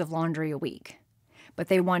 4 loads of laundry a week. But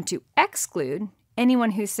they want to exclude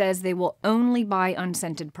anyone who says they will only buy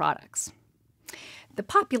unscented products. The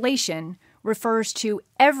population refers to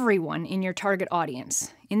everyone in your target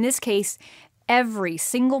audience. In this case, every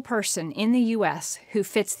single person in the U.S. who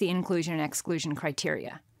fits the inclusion and exclusion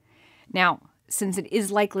criteria. Now, since it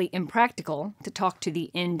is likely impractical to talk to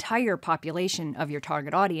the entire population of your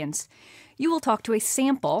target audience, you will talk to a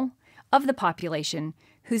sample of the population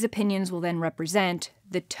whose opinions will then represent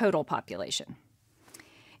the total population.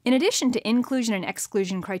 In addition to inclusion and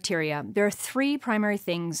exclusion criteria, there are 3 primary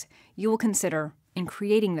things you will consider in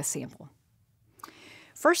creating the sample.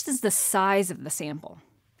 First is the size of the sample.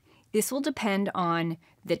 This will depend on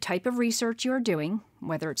the type of research you are doing,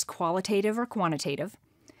 whether it's qualitative or quantitative,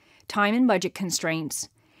 time and budget constraints,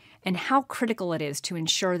 and how critical it is to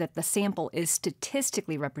ensure that the sample is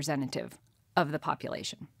statistically representative of the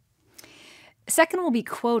population. Second will be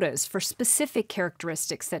quotas for specific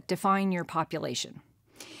characteristics that define your population.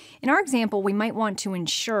 In our example, we might want to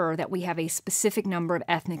ensure that we have a specific number of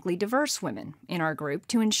ethnically diverse women in our group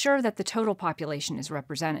to ensure that the total population is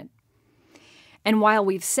represented. And while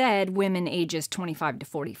we've said women ages 25 to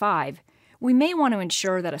 45, we may want to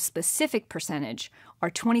ensure that a specific percentage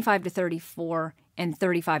are 25 to 34 and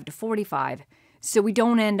 35 to 45, so we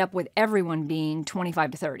don't end up with everyone being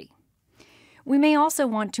 25 to 30. We may also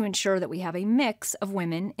want to ensure that we have a mix of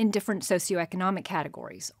women in different socioeconomic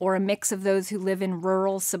categories, or a mix of those who live in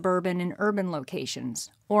rural, suburban, and urban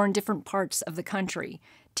locations, or in different parts of the country,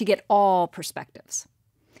 to get all perspectives.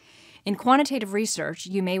 In quantitative research,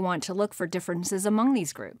 you may want to look for differences among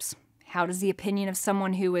these groups. How does the opinion of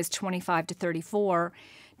someone who is 25 to 34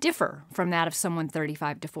 differ from that of someone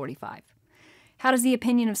 35 to 45? How does the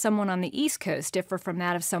opinion of someone on the East Coast differ from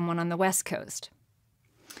that of someone on the West Coast?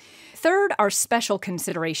 Third are special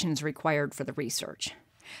considerations required for the research.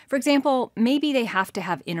 For example, maybe they have to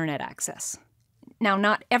have internet access. Now,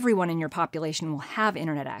 not everyone in your population will have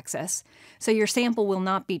internet access, so your sample will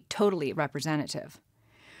not be totally representative.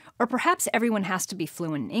 Or perhaps everyone has to be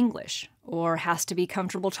fluent in English, or has to be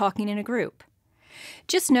comfortable talking in a group.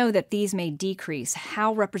 Just know that these may decrease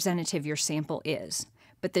how representative your sample is,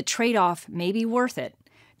 but the trade-off may be worth it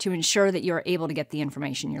to ensure that you're able to get the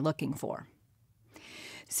information you're looking for.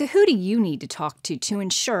 So who do you need to talk to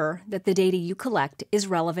ensure that the data you collect is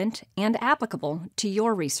relevant and applicable to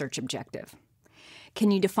your research objective?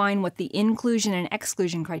 Can you define what the inclusion and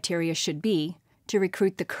exclusion criteria should be to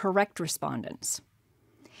recruit the correct respondents?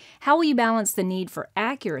 How will you balance the need for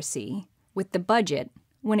accuracy with the budget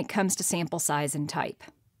when it comes to sample size and type?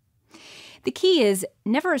 The key is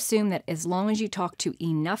never assume that as long as you talk to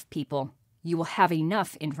enough people, you will have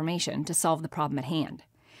enough information to solve the problem at hand.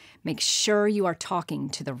 Make sure you are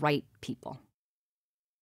talking to the right people.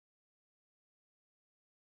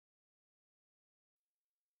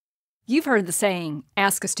 You've heard the saying,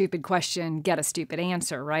 ask a stupid question, get a stupid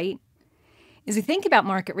answer, right? As we think about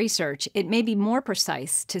market research, it may be more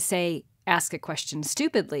precise to say, ask a question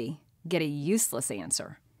stupidly, get a useless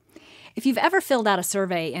answer. If you've ever filled out a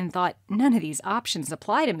survey and thought, none of these options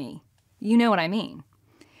apply to me, you know what I mean.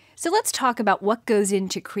 So let's talk about what goes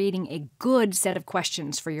into creating a good set of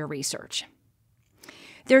questions for your research.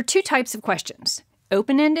 There are two types of questions,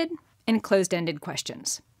 open-ended and closed-ended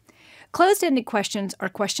questions. Closed-ended questions are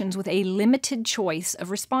questions with a limited choice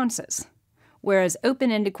of responses, whereas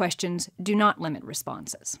open-ended questions do not limit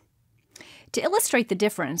responses. To illustrate the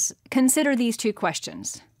difference, consider these two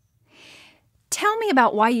questions. Tell me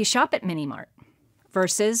about why you shop at Minimart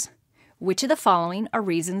versus which of the following are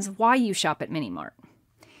reasons why you shop at Minimart.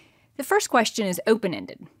 The first question is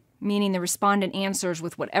open-ended, meaning the respondent answers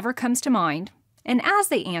with whatever comes to mind, and as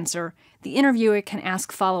they answer, the interviewer can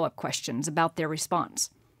ask follow-up questions about their response.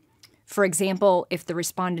 For example, if the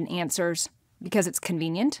respondent answers, because it's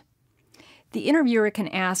convenient, the interviewer can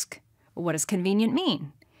ask, what does convenient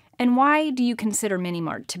mean? And why do you consider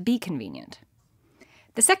Minimart to be convenient?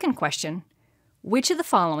 The second question, which of the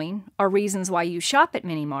following are reasons why you shop at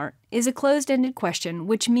Minimart, is a closed-ended question,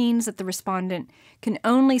 which means that the respondent can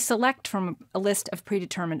only select from a list of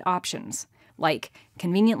predetermined options, like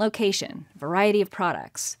convenient location, variety of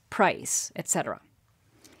products, price, etc.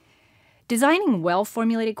 Designing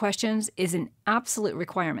well-formulated questions is an absolute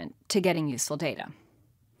requirement to getting useful data.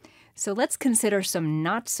 So let's consider some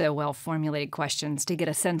not-so-well-formulated questions to get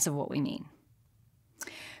a sense of what we mean.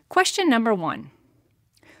 Question number 1.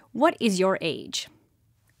 What is your age?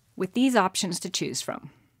 With these options to choose from.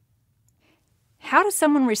 How does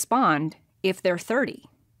someone respond if they're 30?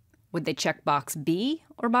 Would they check box B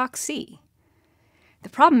or box C? The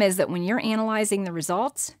problem is that when you're analyzing the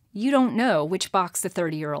results, you don't know which box the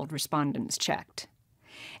 30-year-old respondents checked.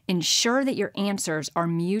 Ensure that your answers are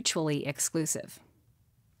mutually exclusive.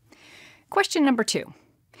 Question number 2.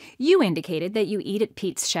 You indicated that you eat at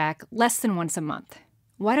Pete's Shack less than once a month.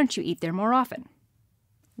 Why don't you eat there more often?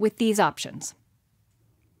 With these options.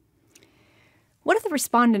 What if the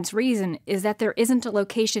respondent's reason is that there isn't a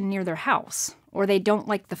location near their house, or they don't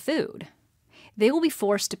like the food? They will be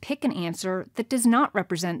forced to pick an answer that does not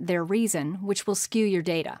represent their reason, which will skew your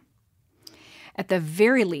data. At the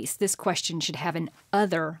very least, this question should have an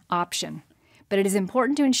other option, but it is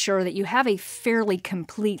important to ensure that you have a fairly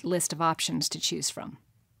complete list of options to choose from.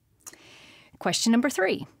 Question number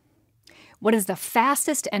 3. What is the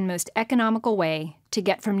fastest and most economical way to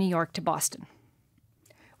get from New York to Boston?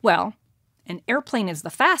 Well, an airplane is the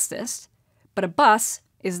fastest, but a bus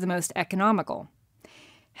is the most economical.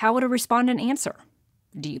 How would a respondent answer?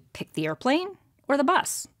 Do you pick the airplane or the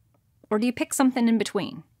bus? Or do you pick something in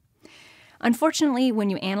between? Unfortunately, when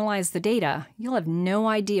you analyze the data, you'll have no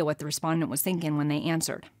idea what the respondent was thinking when they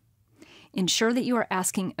answered. Ensure that you are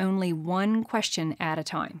asking only one question at a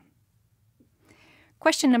time.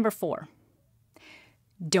 Question number 4.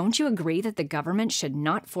 Don't you agree that the government should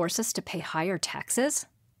not force us to pay higher taxes?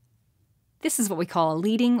 This is what we call a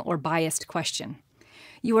leading or biased question.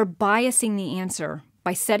 You are biasing the answer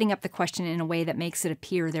by setting up the question in a way that makes it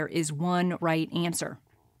appear there is one right answer.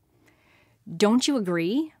 Don't you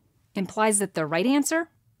agree implies that the right answer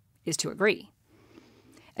is to agree.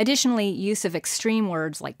 Additionally, use of extreme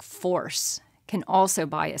words like force can also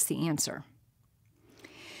bias the answer.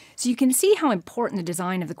 So you can see how important the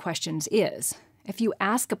design of the questions is. If you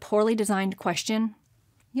ask a poorly designed question,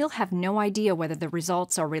 you'll have no idea whether the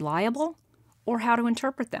results are reliable or how to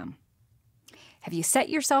interpret them. Have you set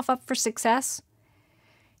yourself up for success?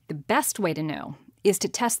 The best way to know is to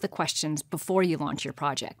test the questions before you launch your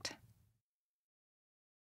project.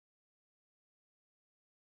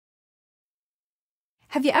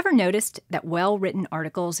 Have you ever noticed that well-written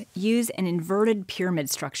articles use an inverted pyramid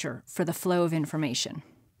structure for the flow of information?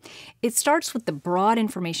 It starts with the broad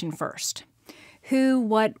information first: who,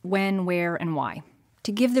 what, when, where, and why,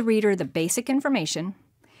 to give the reader the basic information,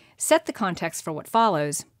 set the context for what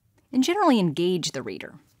follows, and generally engage the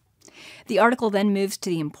reader. The article then moves to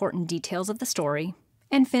the important details of the story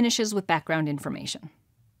and finishes with background information.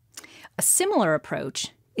 A similar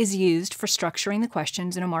approach is used for structuring the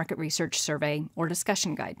questions in a market research survey or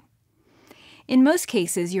discussion guide. In most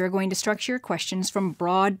cases, you are going to structure your questions from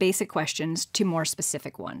broad, basic questions to more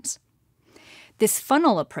specific ones. This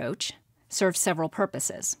funnel approach serves several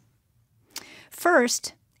purposes.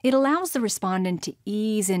 First, it allows the respondent to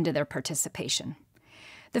ease into their participation.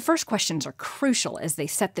 The first questions are crucial as they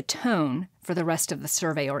set the tone for the rest of the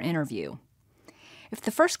survey or interview. If the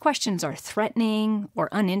first questions are threatening or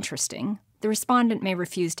uninteresting, the respondent may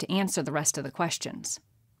refuse to answer the rest of the questions.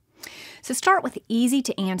 So start with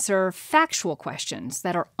easy-to-answer, factual questions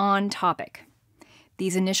that are on topic.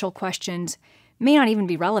 These initial questions may not even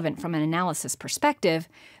be relevant from an analysis perspective,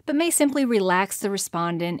 but may simply relax the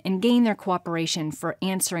respondent and gain their cooperation for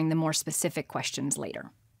answering the more specific questions later.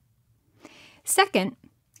 Second,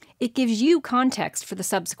 it gives you context for the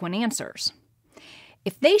subsequent answers.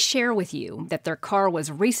 If they share with you that their car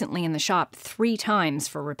was recently in the shop 3 times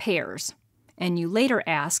for repairs, and you later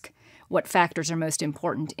ask what factors are most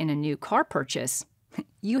important in a new car purchase,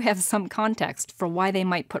 you have some context for why they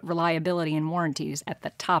might put reliability and warranties at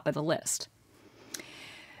the top of the list.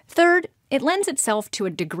 Third, it lends itself to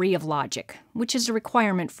a degree of logic, which is a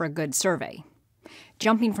requirement for a good survey.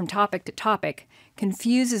 Jumping from topic to topic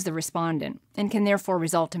confuses the respondent and can therefore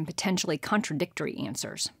result in potentially contradictory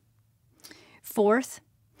answers. Fourth,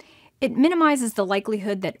 it minimizes the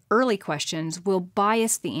likelihood that early questions will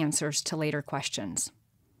bias the answers to later questions.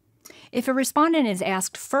 If a respondent is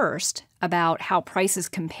asked first about how prices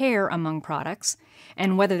compare among products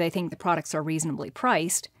and whether they think the products are reasonably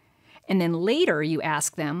priced, and then later you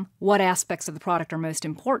ask them what aspects of the product are most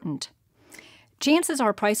important, chances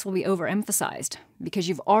are price will be overemphasized because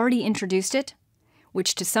you've already introduced it,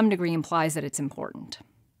 which to some degree implies that it's important.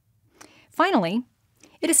 Finally,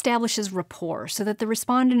 it establishes rapport so that the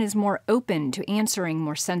respondent is more open to answering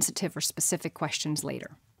more sensitive or specific questions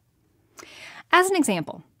later. As an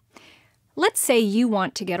example, let's say you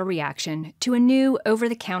want to get a reaction to a new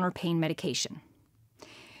over-the-counter pain medication.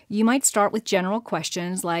 You might start with general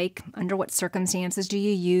questions like, under what circumstances do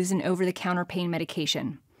you use an over-the-counter pain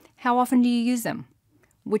medication? How often do you use them?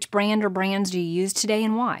 Which brand or brands do you use today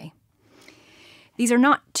and why? These are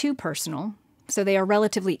not too personal, so they are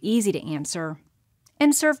relatively easy to answer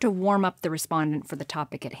and serve to warm up the respondent for the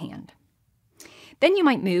topic at hand. Then you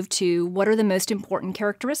might move to what are the most important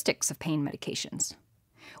characteristics of pain medications?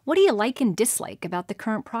 What do you like and dislike about the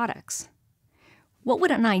current products? What would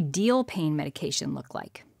an ideal pain medication look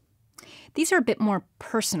like? These are a bit more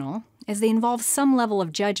personal as they involve some level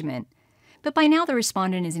of judgment, but by now the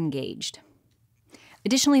respondent is engaged.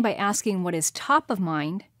 Additionally, by asking what is top of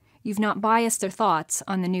mind, you've not biased their thoughts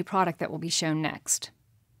on the new product that will be shown next.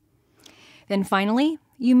 Then finally,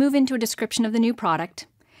 you move into a description of the new product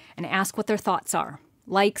and ask what their thoughts are,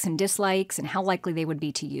 likes and dislikes, and how likely they would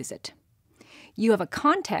be to use it. You have a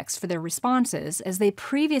context for their responses as they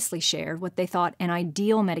previously shared what they thought an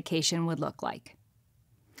ideal medication would look like.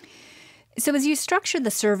 So as you structure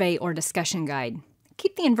the survey or discussion guide,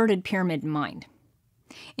 keep the inverted pyramid in mind.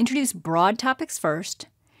 Introduce broad topics first,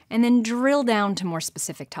 and then drill down to more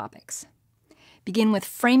specific topics. Begin with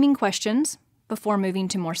framing questions before moving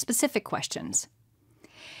to more specific questions.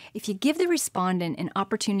 If you give the respondent an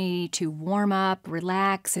opportunity to warm up,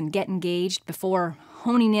 relax, and get engaged before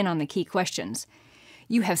honing in on the key questions,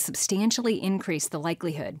 you have substantially increased the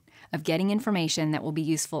likelihood of getting information that will be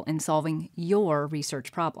useful in solving your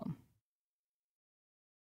research problem.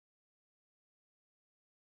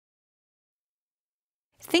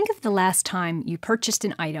 Think of the last time you purchased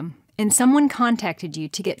an item and someone contacted you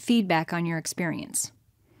to get feedback on your experience.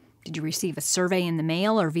 Did you receive a survey in the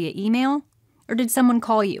mail or via email? Or did someone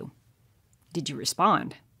call you? Did you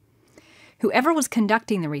respond? Whoever was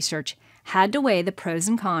conducting the research had to weigh the pros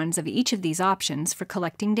and cons of each of these options for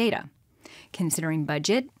collecting data, considering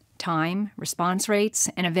budget, time, response rates,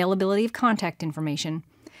 and availability of contact information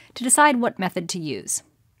to decide what method to use.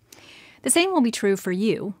 The same will be true for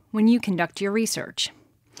you when you conduct your research.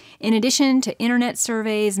 In addition to internet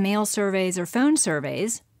surveys, mail surveys, or phone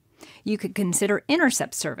surveys, you could consider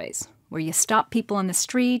intercept surveys, where you stop people on the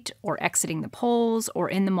street or exiting the polls or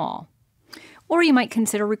in the mall. Or you might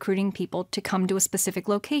consider recruiting people to come to a specific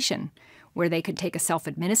location, where they could take a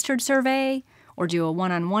self-administered survey, or do a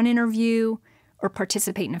one-on-one interview, or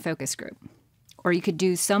participate in a focus group. Or you could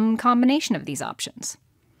do some combination of these options.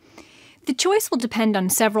 The choice will depend on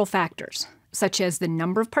several factors, such as the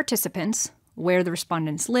number of participants, where the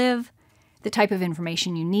respondents live, the type of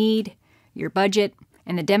information you need, your budget,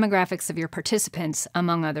 and the demographics of your participants,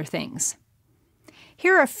 among other things.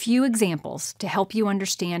 Here are a few examples to help you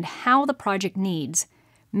understand how the project needs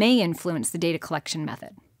may influence the data collection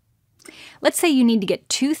method. Let's say you need to get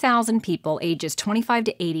 2,000 people ages 25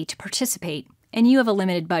 to 80 to participate, and you have a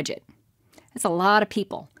limited budget. That's a lot of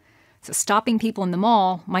people. So stopping people in the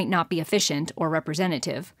mall might not be efficient or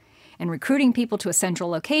representative, and recruiting people to a central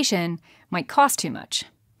location might cost too much.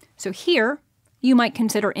 So here, you might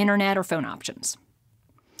consider internet or phone options.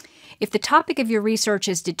 If the topic of your research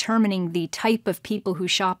is determining the type of people who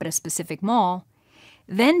shop at a specific mall,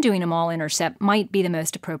 then doing a mall intercept might be the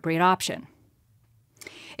most appropriate option.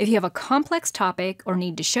 If you have a complex topic or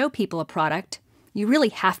need to show people a product, you really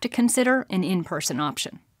have to consider an in-person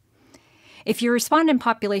option. If your respondent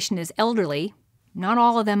population is elderly, not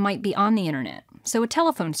all of them might be on the internet, so a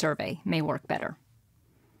telephone survey may work better.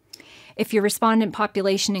 If your respondent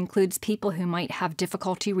population includes people who might have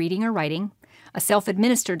difficulty reading or writing, a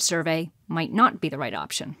self-administered survey might not be the right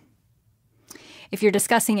option. If you're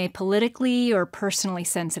discussing a politically or personally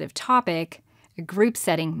sensitive topic, a group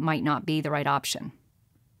setting might not be the right option.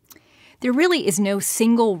 There really is no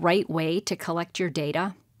single right way to collect your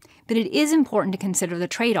data, but it is important to consider the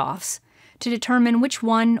trade-offs to determine which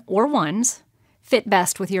one or ones fit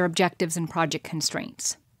best with your objectives and project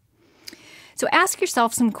constraints. So ask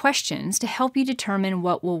yourself some questions to help you determine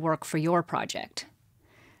what will work for your project.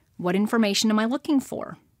 What information am I looking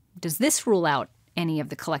for? Does this rule out any of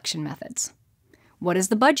the collection methods? What is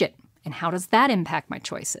the budget, and how does that impact my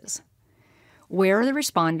choices? Where are the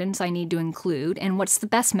respondents I need to include, and what's the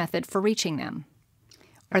best method for reaching them?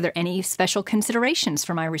 Are there any special considerations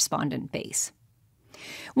for my respondent base?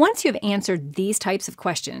 Once you have answered these types of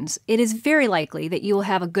questions, it is very likely that you will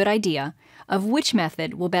have a good idea of which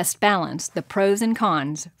method will best balance the pros and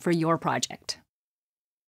cons for your project.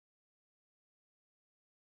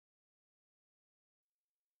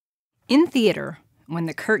 In theater, when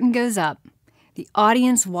the curtain goes up, the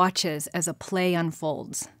audience watches as a play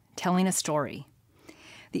unfolds, telling a story.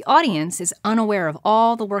 The audience is unaware of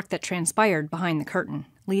all the work that transpired behind the curtain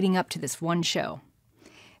leading up to this one show.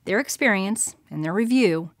 Their experience and their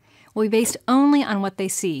review will be based only on what they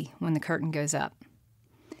see when the curtain goes up.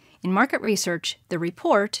 In market research, the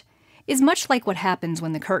report is much like what happens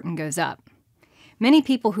when the curtain goes up. Many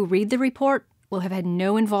people who read the report will have had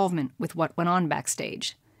no involvement with what went on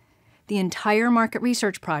backstage. The entire market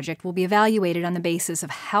research project will be evaluated on the basis of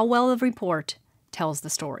how well the report tells the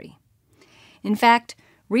story. In fact,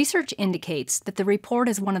 research indicates that the report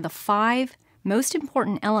is one of the 5 most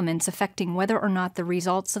important elements affecting whether or not the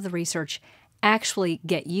results of the research actually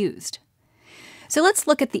get used. So let's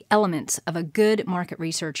look at the elements of a good market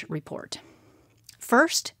research report.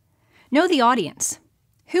 First, know the audience.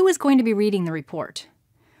 Who is going to be reading the report?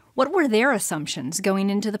 What were their assumptions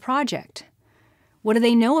going into the project? What do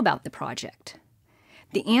they know about the project?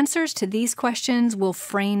 The answers to these questions will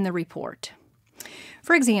frame the report.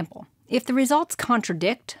 For example, if the results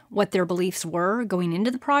contradict what their beliefs were going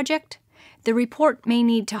into the project, the report may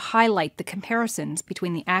need to highlight the comparisons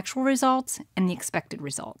between the actual results and the expected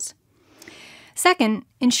results. Second,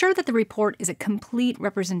 ensure that the report is a complete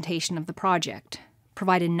representation of the project.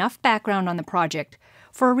 Provide enough background on the project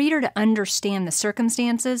for a reader to understand the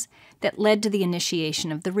circumstances that led to the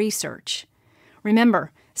initiation of the research.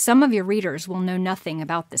 Remember, some of your readers will know nothing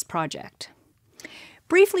about this project.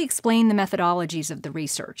 Briefly explain the methodologies of the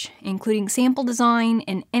research, including sample design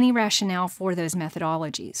and any rationale for those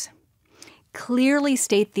methodologies. Clearly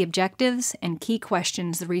state the objectives and key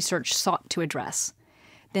questions the research sought to address.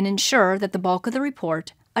 Then ensure that the bulk of the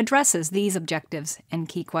report addresses these objectives and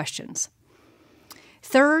key questions.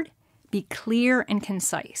 Third, be clear and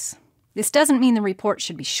concise. This doesn't mean the report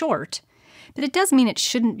should be short, but it does mean it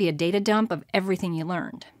shouldn't be a data dump of everything you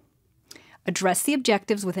learned. Address the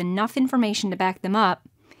objectives with enough information to back them up,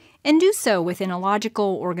 and do so within a logical,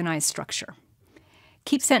 organized structure.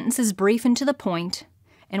 Keep sentences brief and to the point,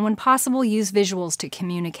 and when possible, use visuals to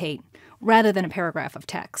communicate rather than a paragraph of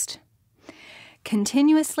text.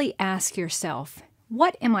 Continuously ask yourself,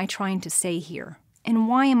 what am I trying to say here, and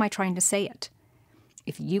why am I trying to say it?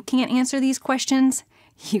 If you can't answer these questions,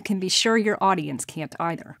 you can be sure your audience can't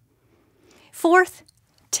either. Fourth,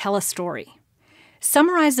 tell a story.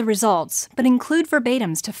 Summarize the results, but include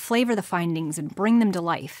verbatims to flavor the findings and bring them to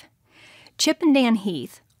life. Chip and Dan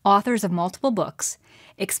Heath, authors of multiple books,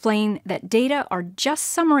 explain that data are just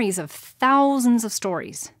summaries of thousands of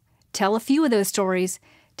stories. Tell a few of those stories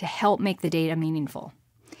to help make the data meaningful.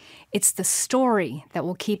 It's the story that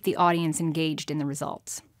will keep the audience engaged in the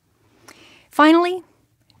results. Finally,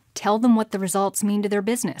 tell them what the results mean to their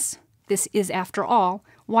business. This is, after all,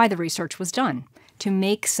 why the research was done, to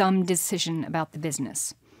make some decision about the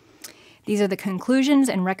business. These are the conclusions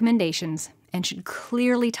and recommendations and should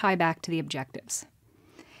clearly tie back to the objectives.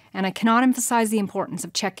 And I cannot emphasize the importance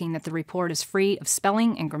of checking that the report is free of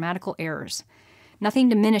spelling and grammatical errors. Nothing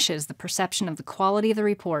diminishes the perception of the quality of the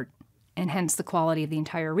report, and hence the quality of the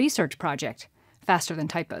entire research project, faster than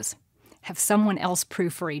typos. Have someone else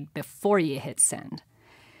proofread before you hit send.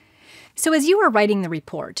 So as you are writing the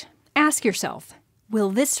report, ask yourself, will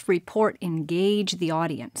this report engage the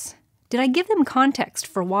audience? Did I give them context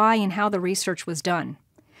for why and how the research was done?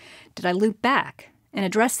 Did I loop back and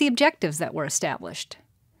address the objectives that were established?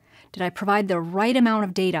 Did I provide the right amount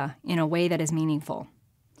of data in a way that is meaningful?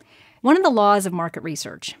 One of the laws of market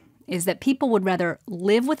research is that people would rather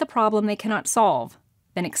live with a problem they cannot solve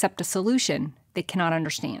than accept a solution they cannot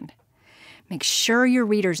understand. Make sure your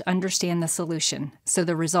readers understand the solution so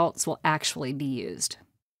the results will actually be used.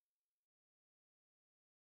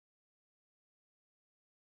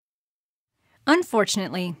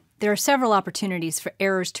 Unfortunately, there are several opportunities for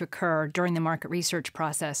errors to occur during the market research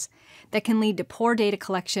process that can lead to poor data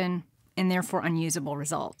collection and therefore unusable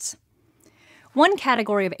results. One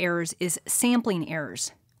category of errors is sampling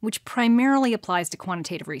errors, which primarily applies to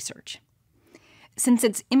quantitative research. Since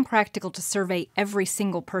it's impractical to survey every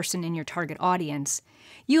single person in your target audience,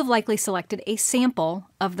 you have likely selected a sample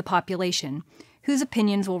of the population whose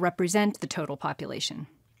opinions will represent the total population.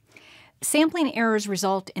 Sampling errors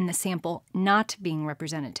result in the sample not being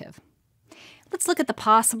representative. Let's look at the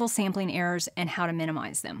possible sampling errors and how to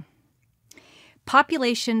minimize them.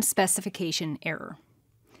 Population specification error.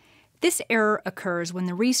 This error occurs when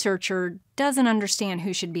the researcher doesn't understand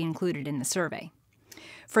who should be included in the survey.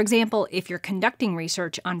 For example, if you're conducting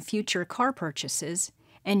research on future car purchases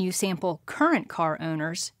and you sample current car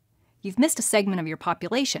owners, you've missed a segment of your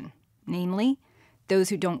population, namely those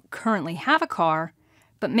who don't currently have a car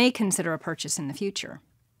but may consider a purchase in the future.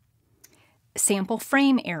 Sample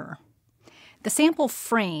frame error. The sample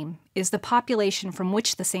frame is the population from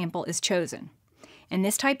which the sample is chosen, and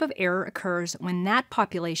this type of error occurs when that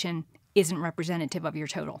population isn't representative of your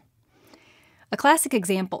total. A classic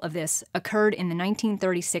example of this occurred in the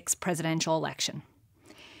 1936 presidential election.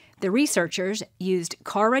 The researchers used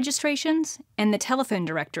car registrations and the telephone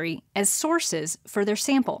directory as sources for their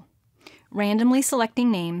sample, randomly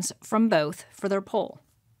selecting names from both for their poll.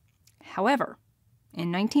 However,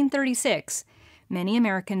 in 1936, many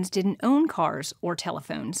Americans didn't own cars or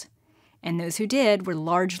telephones, and those who did were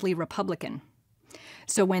largely Republican.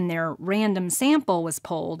 So when their random sample was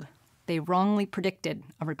polled, they wrongly predicted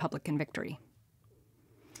a Republican victory.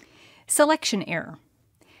 Selection error.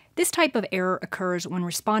 This type of error occurs when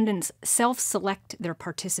respondents self-select their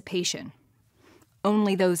participation.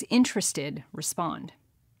 Only those interested respond.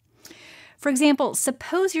 For example,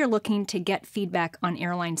 suppose you're looking to get feedback on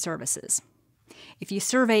airline services. If you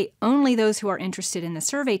survey only those who are interested in the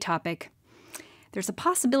survey topic, there's a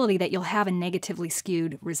possibility that you'll have a negatively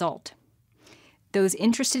skewed result. Those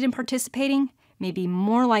interested in participating may be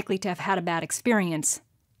more likely to have had a bad experience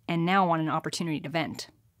and now want an opportunity to vent.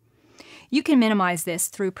 You can minimize this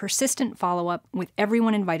through persistent follow-up with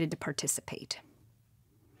everyone invited to participate.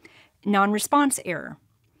 Non-response error.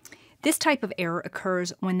 This type of error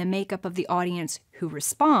occurs when the makeup of the audience who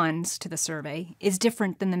responds to the survey is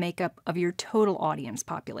different than the makeup of your total audience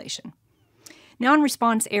population.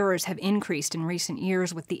 Non-response errors have increased in recent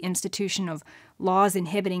years with the institution of laws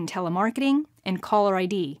inhibiting telemarketing and caller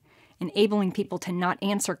ID, enabling people to not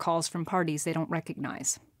answer calls from parties they don't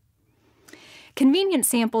recognize. Convenient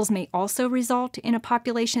samples may also result in a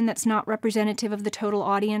population that's not representative of the total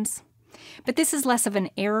audience, but this is less of an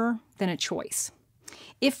error than a choice.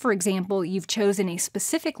 If, for example, you've chosen a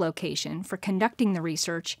specific location for conducting the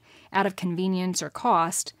research out of convenience or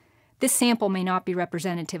cost, this sample may not be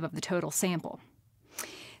representative of the total sample.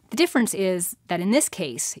 The difference is that in this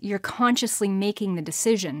case, you're consciously making the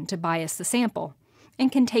decision to bias the sample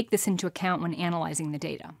and can take this into account when analyzing the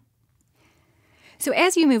data. So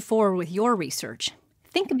as you move forward with your research,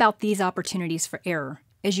 think about these opportunities for error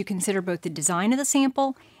as you consider both the design of the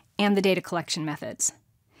sample and the data collection methods.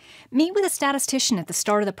 Meet with a statistician at the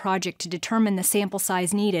start of the project to determine the sample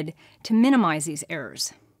size needed to minimize these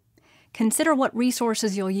errors. Consider what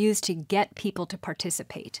resources you'll use to get people to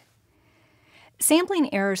participate.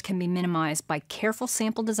 Sampling errors can be minimized by careful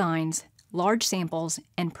sample designs, large samples,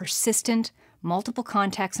 and persistent, multiple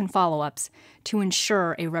contacts and follow-ups to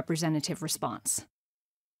ensure a representative response.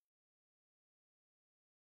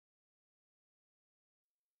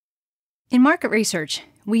 In market research,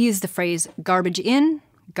 we use the phrase garbage in,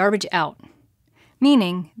 garbage out,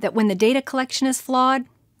 meaning that when the data collection is flawed,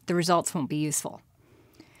 the results won't be useful.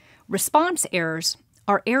 Response errors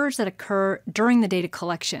are errors that occur during the data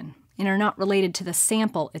collection and are not related to the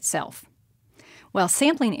sample itself. While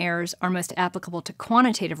sampling errors are most applicable to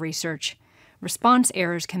quantitative research, response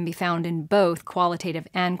errors can be found in both qualitative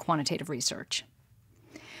and quantitative research.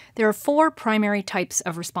 There are 4 primary types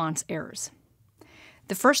of response errors.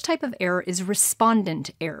 The first type of error is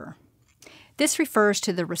respondent error. This refers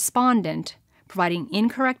to the respondent providing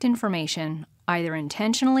incorrect information either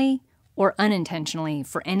intentionally or unintentionally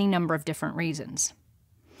for any number of different reasons.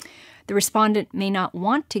 The respondent may not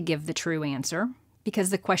want to give the true answer because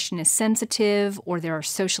the question is sensitive or there are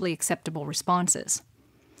socially acceptable responses.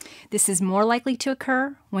 This is more likely to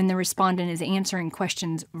occur when the respondent is answering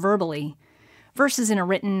questions verbally versus in a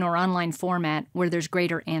written or online format where there's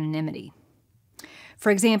greater anonymity. For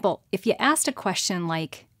example, if you asked a question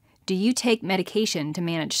like, "Do you take medication to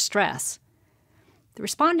manage stress?" the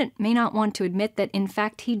respondent may not want to admit that in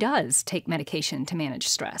fact he does take medication to manage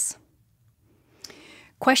stress.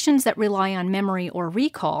 Questions that rely on memory or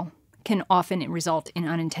recall can often result in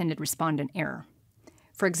unintended respondent error.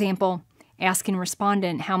 For example, asking a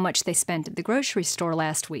respondent how much they spent at the grocery store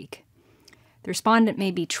last week. The respondent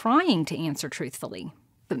may be trying to answer truthfully,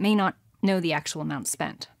 but may not know the actual amount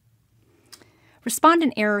spent.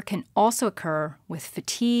 Respondent error can also occur with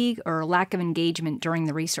fatigue or lack of engagement during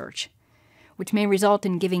the research, which may result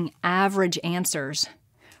in giving average answers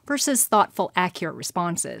versus thoughtful, accurate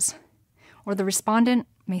responses, or the respondent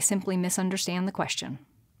may simply misunderstand the question.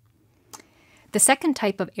 The second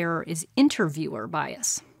type of error is interviewer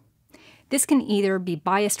bias. This can either be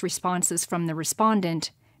biased responses from the respondent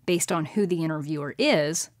based on who the interviewer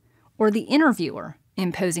is, or the interviewer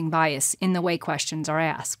imposing bias in the way questions are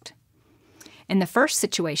asked. In the first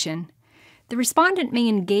situation, the respondent may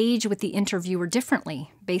engage with the interviewer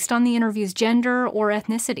differently based on the interview's gender or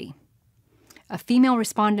ethnicity. A female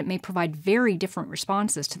respondent may provide very different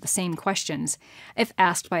responses to the same questions if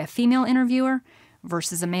asked by a female interviewer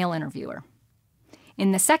versus a male interviewer.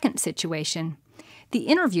 In the second situation, the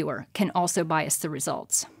interviewer can also bias the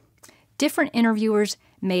results. Different interviewers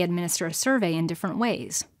may administer a survey in different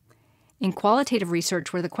ways. In qualitative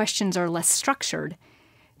research where the questions are less structured,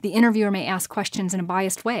 the interviewer may ask questions in a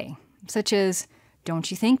biased way, such as, "Don't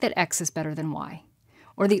you think that X is better than Y?"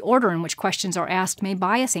 Or the order in which questions are asked may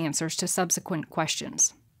bias answers to subsequent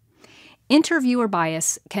questions. Interviewer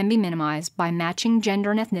bias can be minimized by matching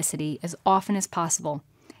gender and ethnicity as often as possible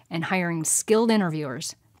and hiring skilled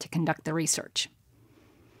interviewers to conduct the research.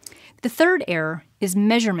 The third error is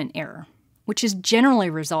measurement error, which is generally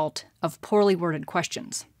a result of poorly worded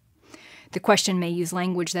questions. The question may use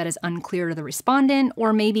language that is unclear to the respondent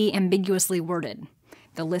or may be ambiguously worded.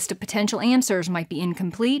 The list of potential answers might be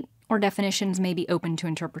incomplete, or definitions may be open to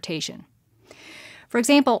interpretation. For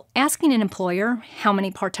example, asking an employer how many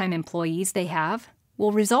part-time employees they have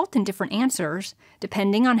will result in different answers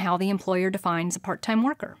depending on how the employer defines a part-time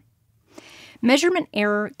worker. Measurement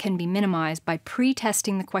error can be minimized by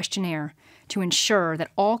pre-testing the questionnaire to ensure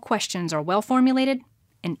that all questions are well formulated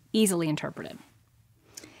and easily interpreted.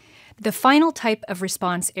 The final type of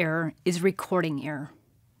response error is recording error.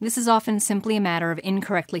 This is often simply a matter of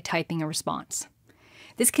incorrectly typing a response.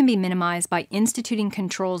 This can be minimized by instituting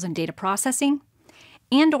controls in data processing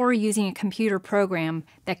and/or using a computer program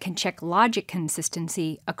that can check logic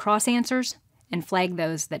consistency across answers and flag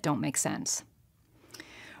those that don't make sense.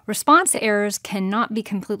 Response errors cannot be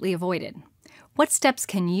completely avoided. What steps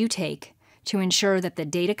can you take to ensure that the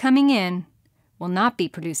data coming in will not be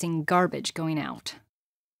producing garbage going out?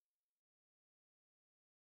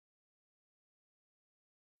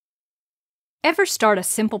 Ever start a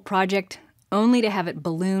simple project only to have it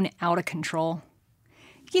balloon out of control?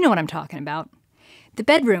 You know what I'm talking about. The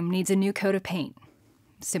bedroom needs a new coat of paint.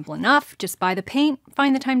 Simple enough, just buy the paint,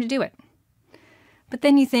 find the time to do it. But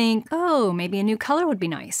then you think, oh, maybe a new color would be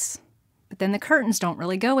nice. But then the curtains don't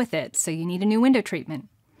really go with it, so you need a new window treatment.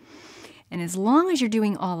 And as long as you're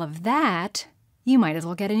doing all of that, you might as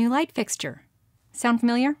well get a new light fixture. Sound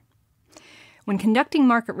familiar? When conducting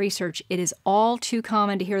market research, it is all too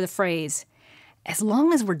common to hear the phrase, as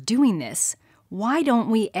long as we're doing this, why don't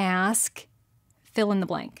we ask, fill in the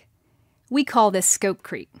blank. We call this scope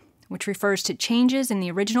creep, which refers to changes in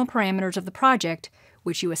the original parameters of the project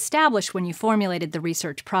which you established when you formulated the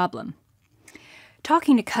research problem.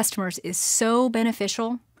 Talking to customers is so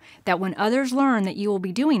beneficial that when others learn that you will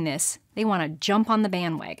be doing this, they want to jump on the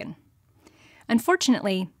bandwagon.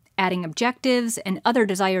 Unfortunately, adding objectives and other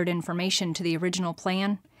desired information to the original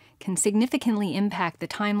plan can significantly impact the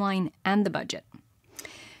timeline and the budget.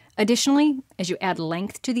 Additionally, as you add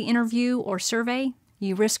length to the interview or survey,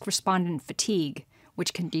 you risk respondent fatigue,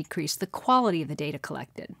 which can decrease the quality of the data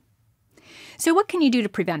collected. So what can you do to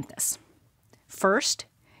prevent this? First,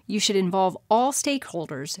 you should involve all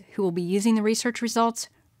stakeholders who will be using the research results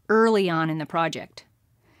early on in the project.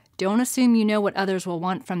 Don't assume you know what others will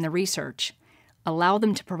want from the research. Allow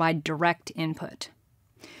them to provide direct input.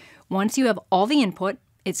 Once you have all the input,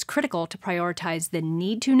 it's critical to prioritize the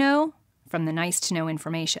need-to-know from the nice-to-know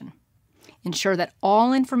information. Ensure that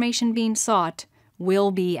all information being sought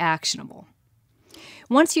will be actionable.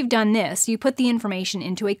 Once you've done this, you put the information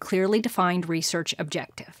into a clearly defined research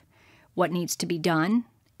objective. What needs to be done,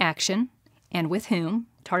 action, and with whom,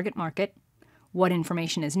 target market, what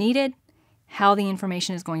information is needed, how the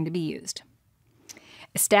information is going to be used.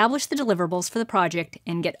 Establish the deliverables for the project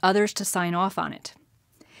and get others to sign off on it.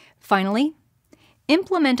 Finally,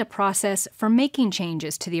 implement a process for making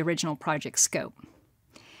changes to the original project scope.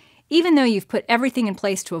 Even though you've put everything in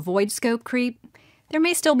place to avoid scope creep, there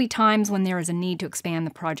may still be times when there is a need to expand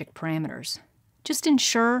the project parameters. Just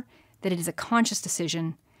ensure that it is a conscious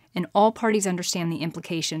decision and all parties understand the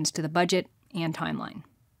implications to the budget and timeline.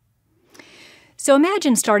 So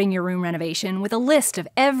imagine starting your room renovation with a list of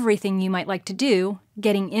everything you might like to do,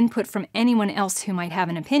 getting input from anyone else who might have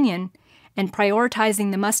an opinion, and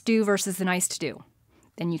prioritizing the must-do versus the nice-to-do.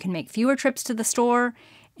 Then you can make fewer trips to the store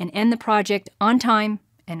and end the project on time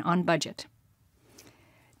and on budget.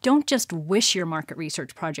 Don't just wish your market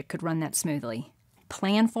research project could run that smoothly.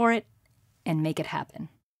 Plan for it and make it happen.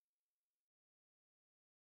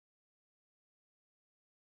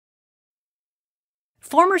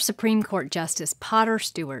 Former Supreme Court Justice Potter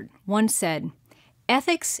Stewart once said,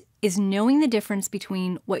 "Ethics is knowing the difference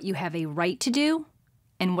between what you have a right to do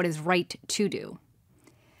and what is right to do."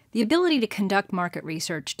 The ability to conduct market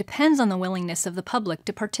research depends on the willingness of the public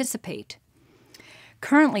to participate.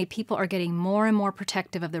 Currently, people are getting more and more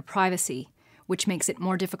protective of their privacy, which makes it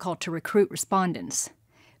more difficult to recruit respondents.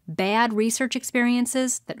 Bad research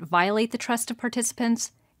experiences that violate the trust of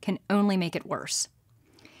participants can only make it worse.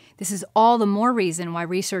 This is all the more reason why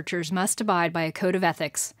researchers must abide by a code of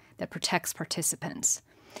ethics that protects participants.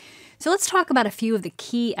 So let's talk about a few of the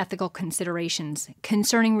key ethical considerations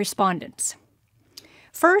concerning respondents.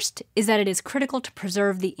 First is that it is critical to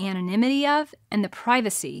preserve the anonymity of and the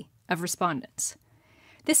privacy of respondents.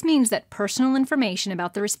 This means that personal information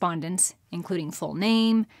about the respondents, including full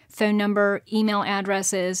name, phone number, email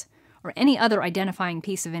addresses, or any other identifying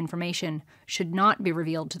piece of information, should not be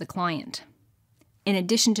revealed to the client. In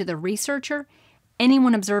addition to the researcher,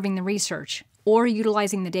 anyone observing the research or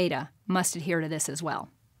utilizing the data must adhere to this as well.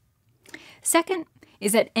 Second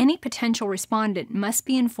is that any potential respondent must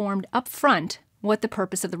be informed up front what the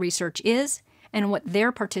purpose of the research is and what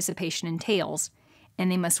their participation entails,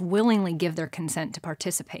 and they must willingly give their consent to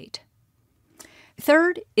participate.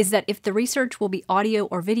 Third is that if the research will be audio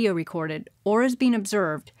or video recorded or is being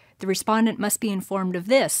observed, the respondent must be informed of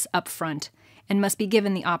this up front and must be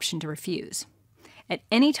given the option to refuse. At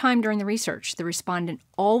any time during the research, the respondent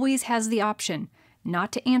always has the option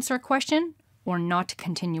not to answer a question or not to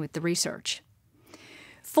continue with the research.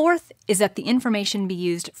 Fourth is that the information be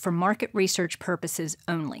used for market research purposes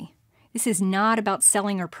only. This is not about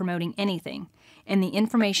selling or promoting anything, and the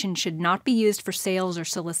information should not be used for sales or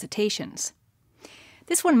solicitations.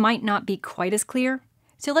 This one might not be quite as clear,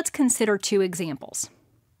 so let's consider two examples.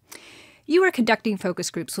 You are conducting focus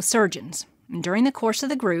groups with surgeons, and during the course of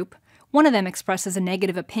the group, one of them expresses a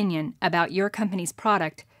negative opinion about your company's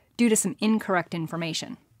product due to some incorrect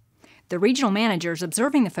information. The regional managers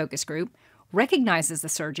observing the focus group recognizes the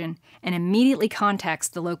surgeon and immediately contacts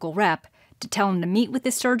the local rep to tell him to meet with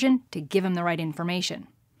the surgeon to give him the right information.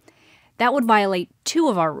 That would violate two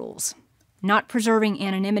of our rules: not preserving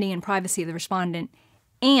anonymity and privacy of the respondent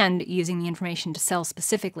and using the information to sell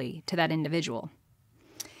specifically to that individual.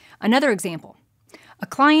 Another example. A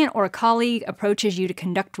client or a colleague approaches you to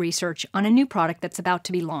conduct research on a new product that's about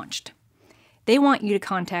to be launched. They want you to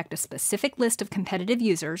contact a specific list of competitive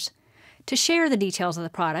users to share the details of the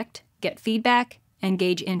product, get feedback, and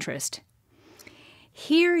gauge interest.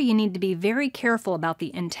 Here, you need to be very careful about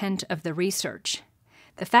the intent of the research.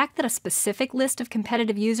 The fact that a specific list of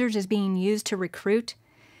competitive users is being used to recruit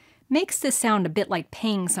makes this sound a bit like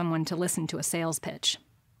paying someone to listen to a sales pitch.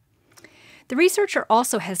 The researcher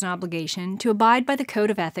also has an obligation to abide by the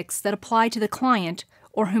code of ethics that apply to the client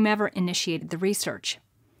or whomever initiated the research.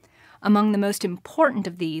 Among the most important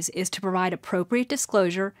of these is to provide appropriate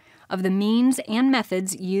disclosure of the means and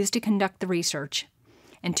methods used to conduct the research,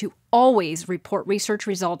 and to always report research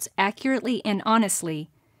results accurately and honestly,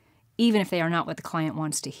 even if they are not what the client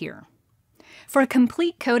wants to hear. For a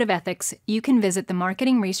complete code of ethics, you can visit the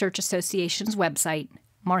Marketing Research Association's website,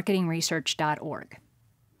 marketingresearch.org.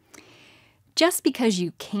 Just because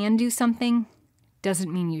you can do something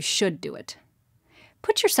doesn't mean you should do it.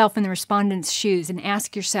 Put yourself in the respondent's shoes and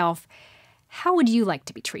ask yourself, how would you like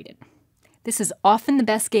to be treated? This is often the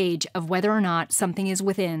best gauge of whether or not something is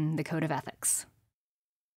within the code of ethics.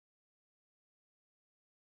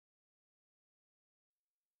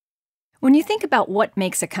 When you think about what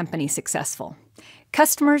makes a company successful,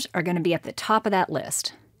 customers are going to be at the top of that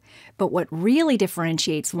list. But what really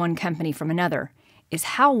differentiates one company from another is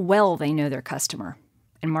how well they know their customer.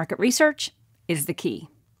 And market research is the key.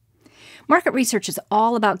 Market research is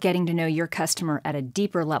all about getting to know your customer at a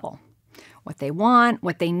deeper level. What they want,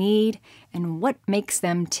 what they need, and what makes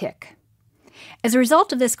them tick. As a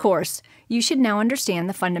result of this course, you should now understand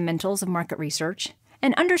the fundamentals of market research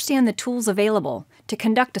and understand the tools available to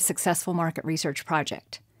conduct a successful market research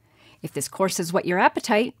project. If this course is what your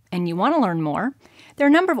appetite and you want to learn more, there are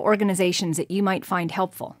a number of organizations that you might find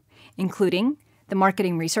helpful, including the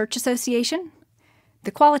Marketing Research Association,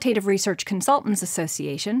 the Qualitative Research Consultants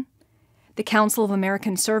Association, the Council of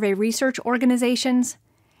American Survey Research Organizations,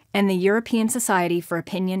 and the European Society for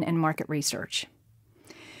Opinion and Market Research.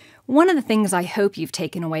 One of the things I hope you've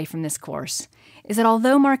taken away from this course is that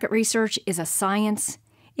although market research is a science,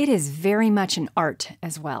 it is very much an art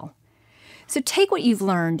as well. So take what you've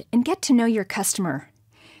learned and get to know your customer.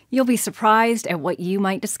 You'll be surprised at what you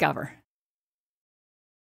might discover.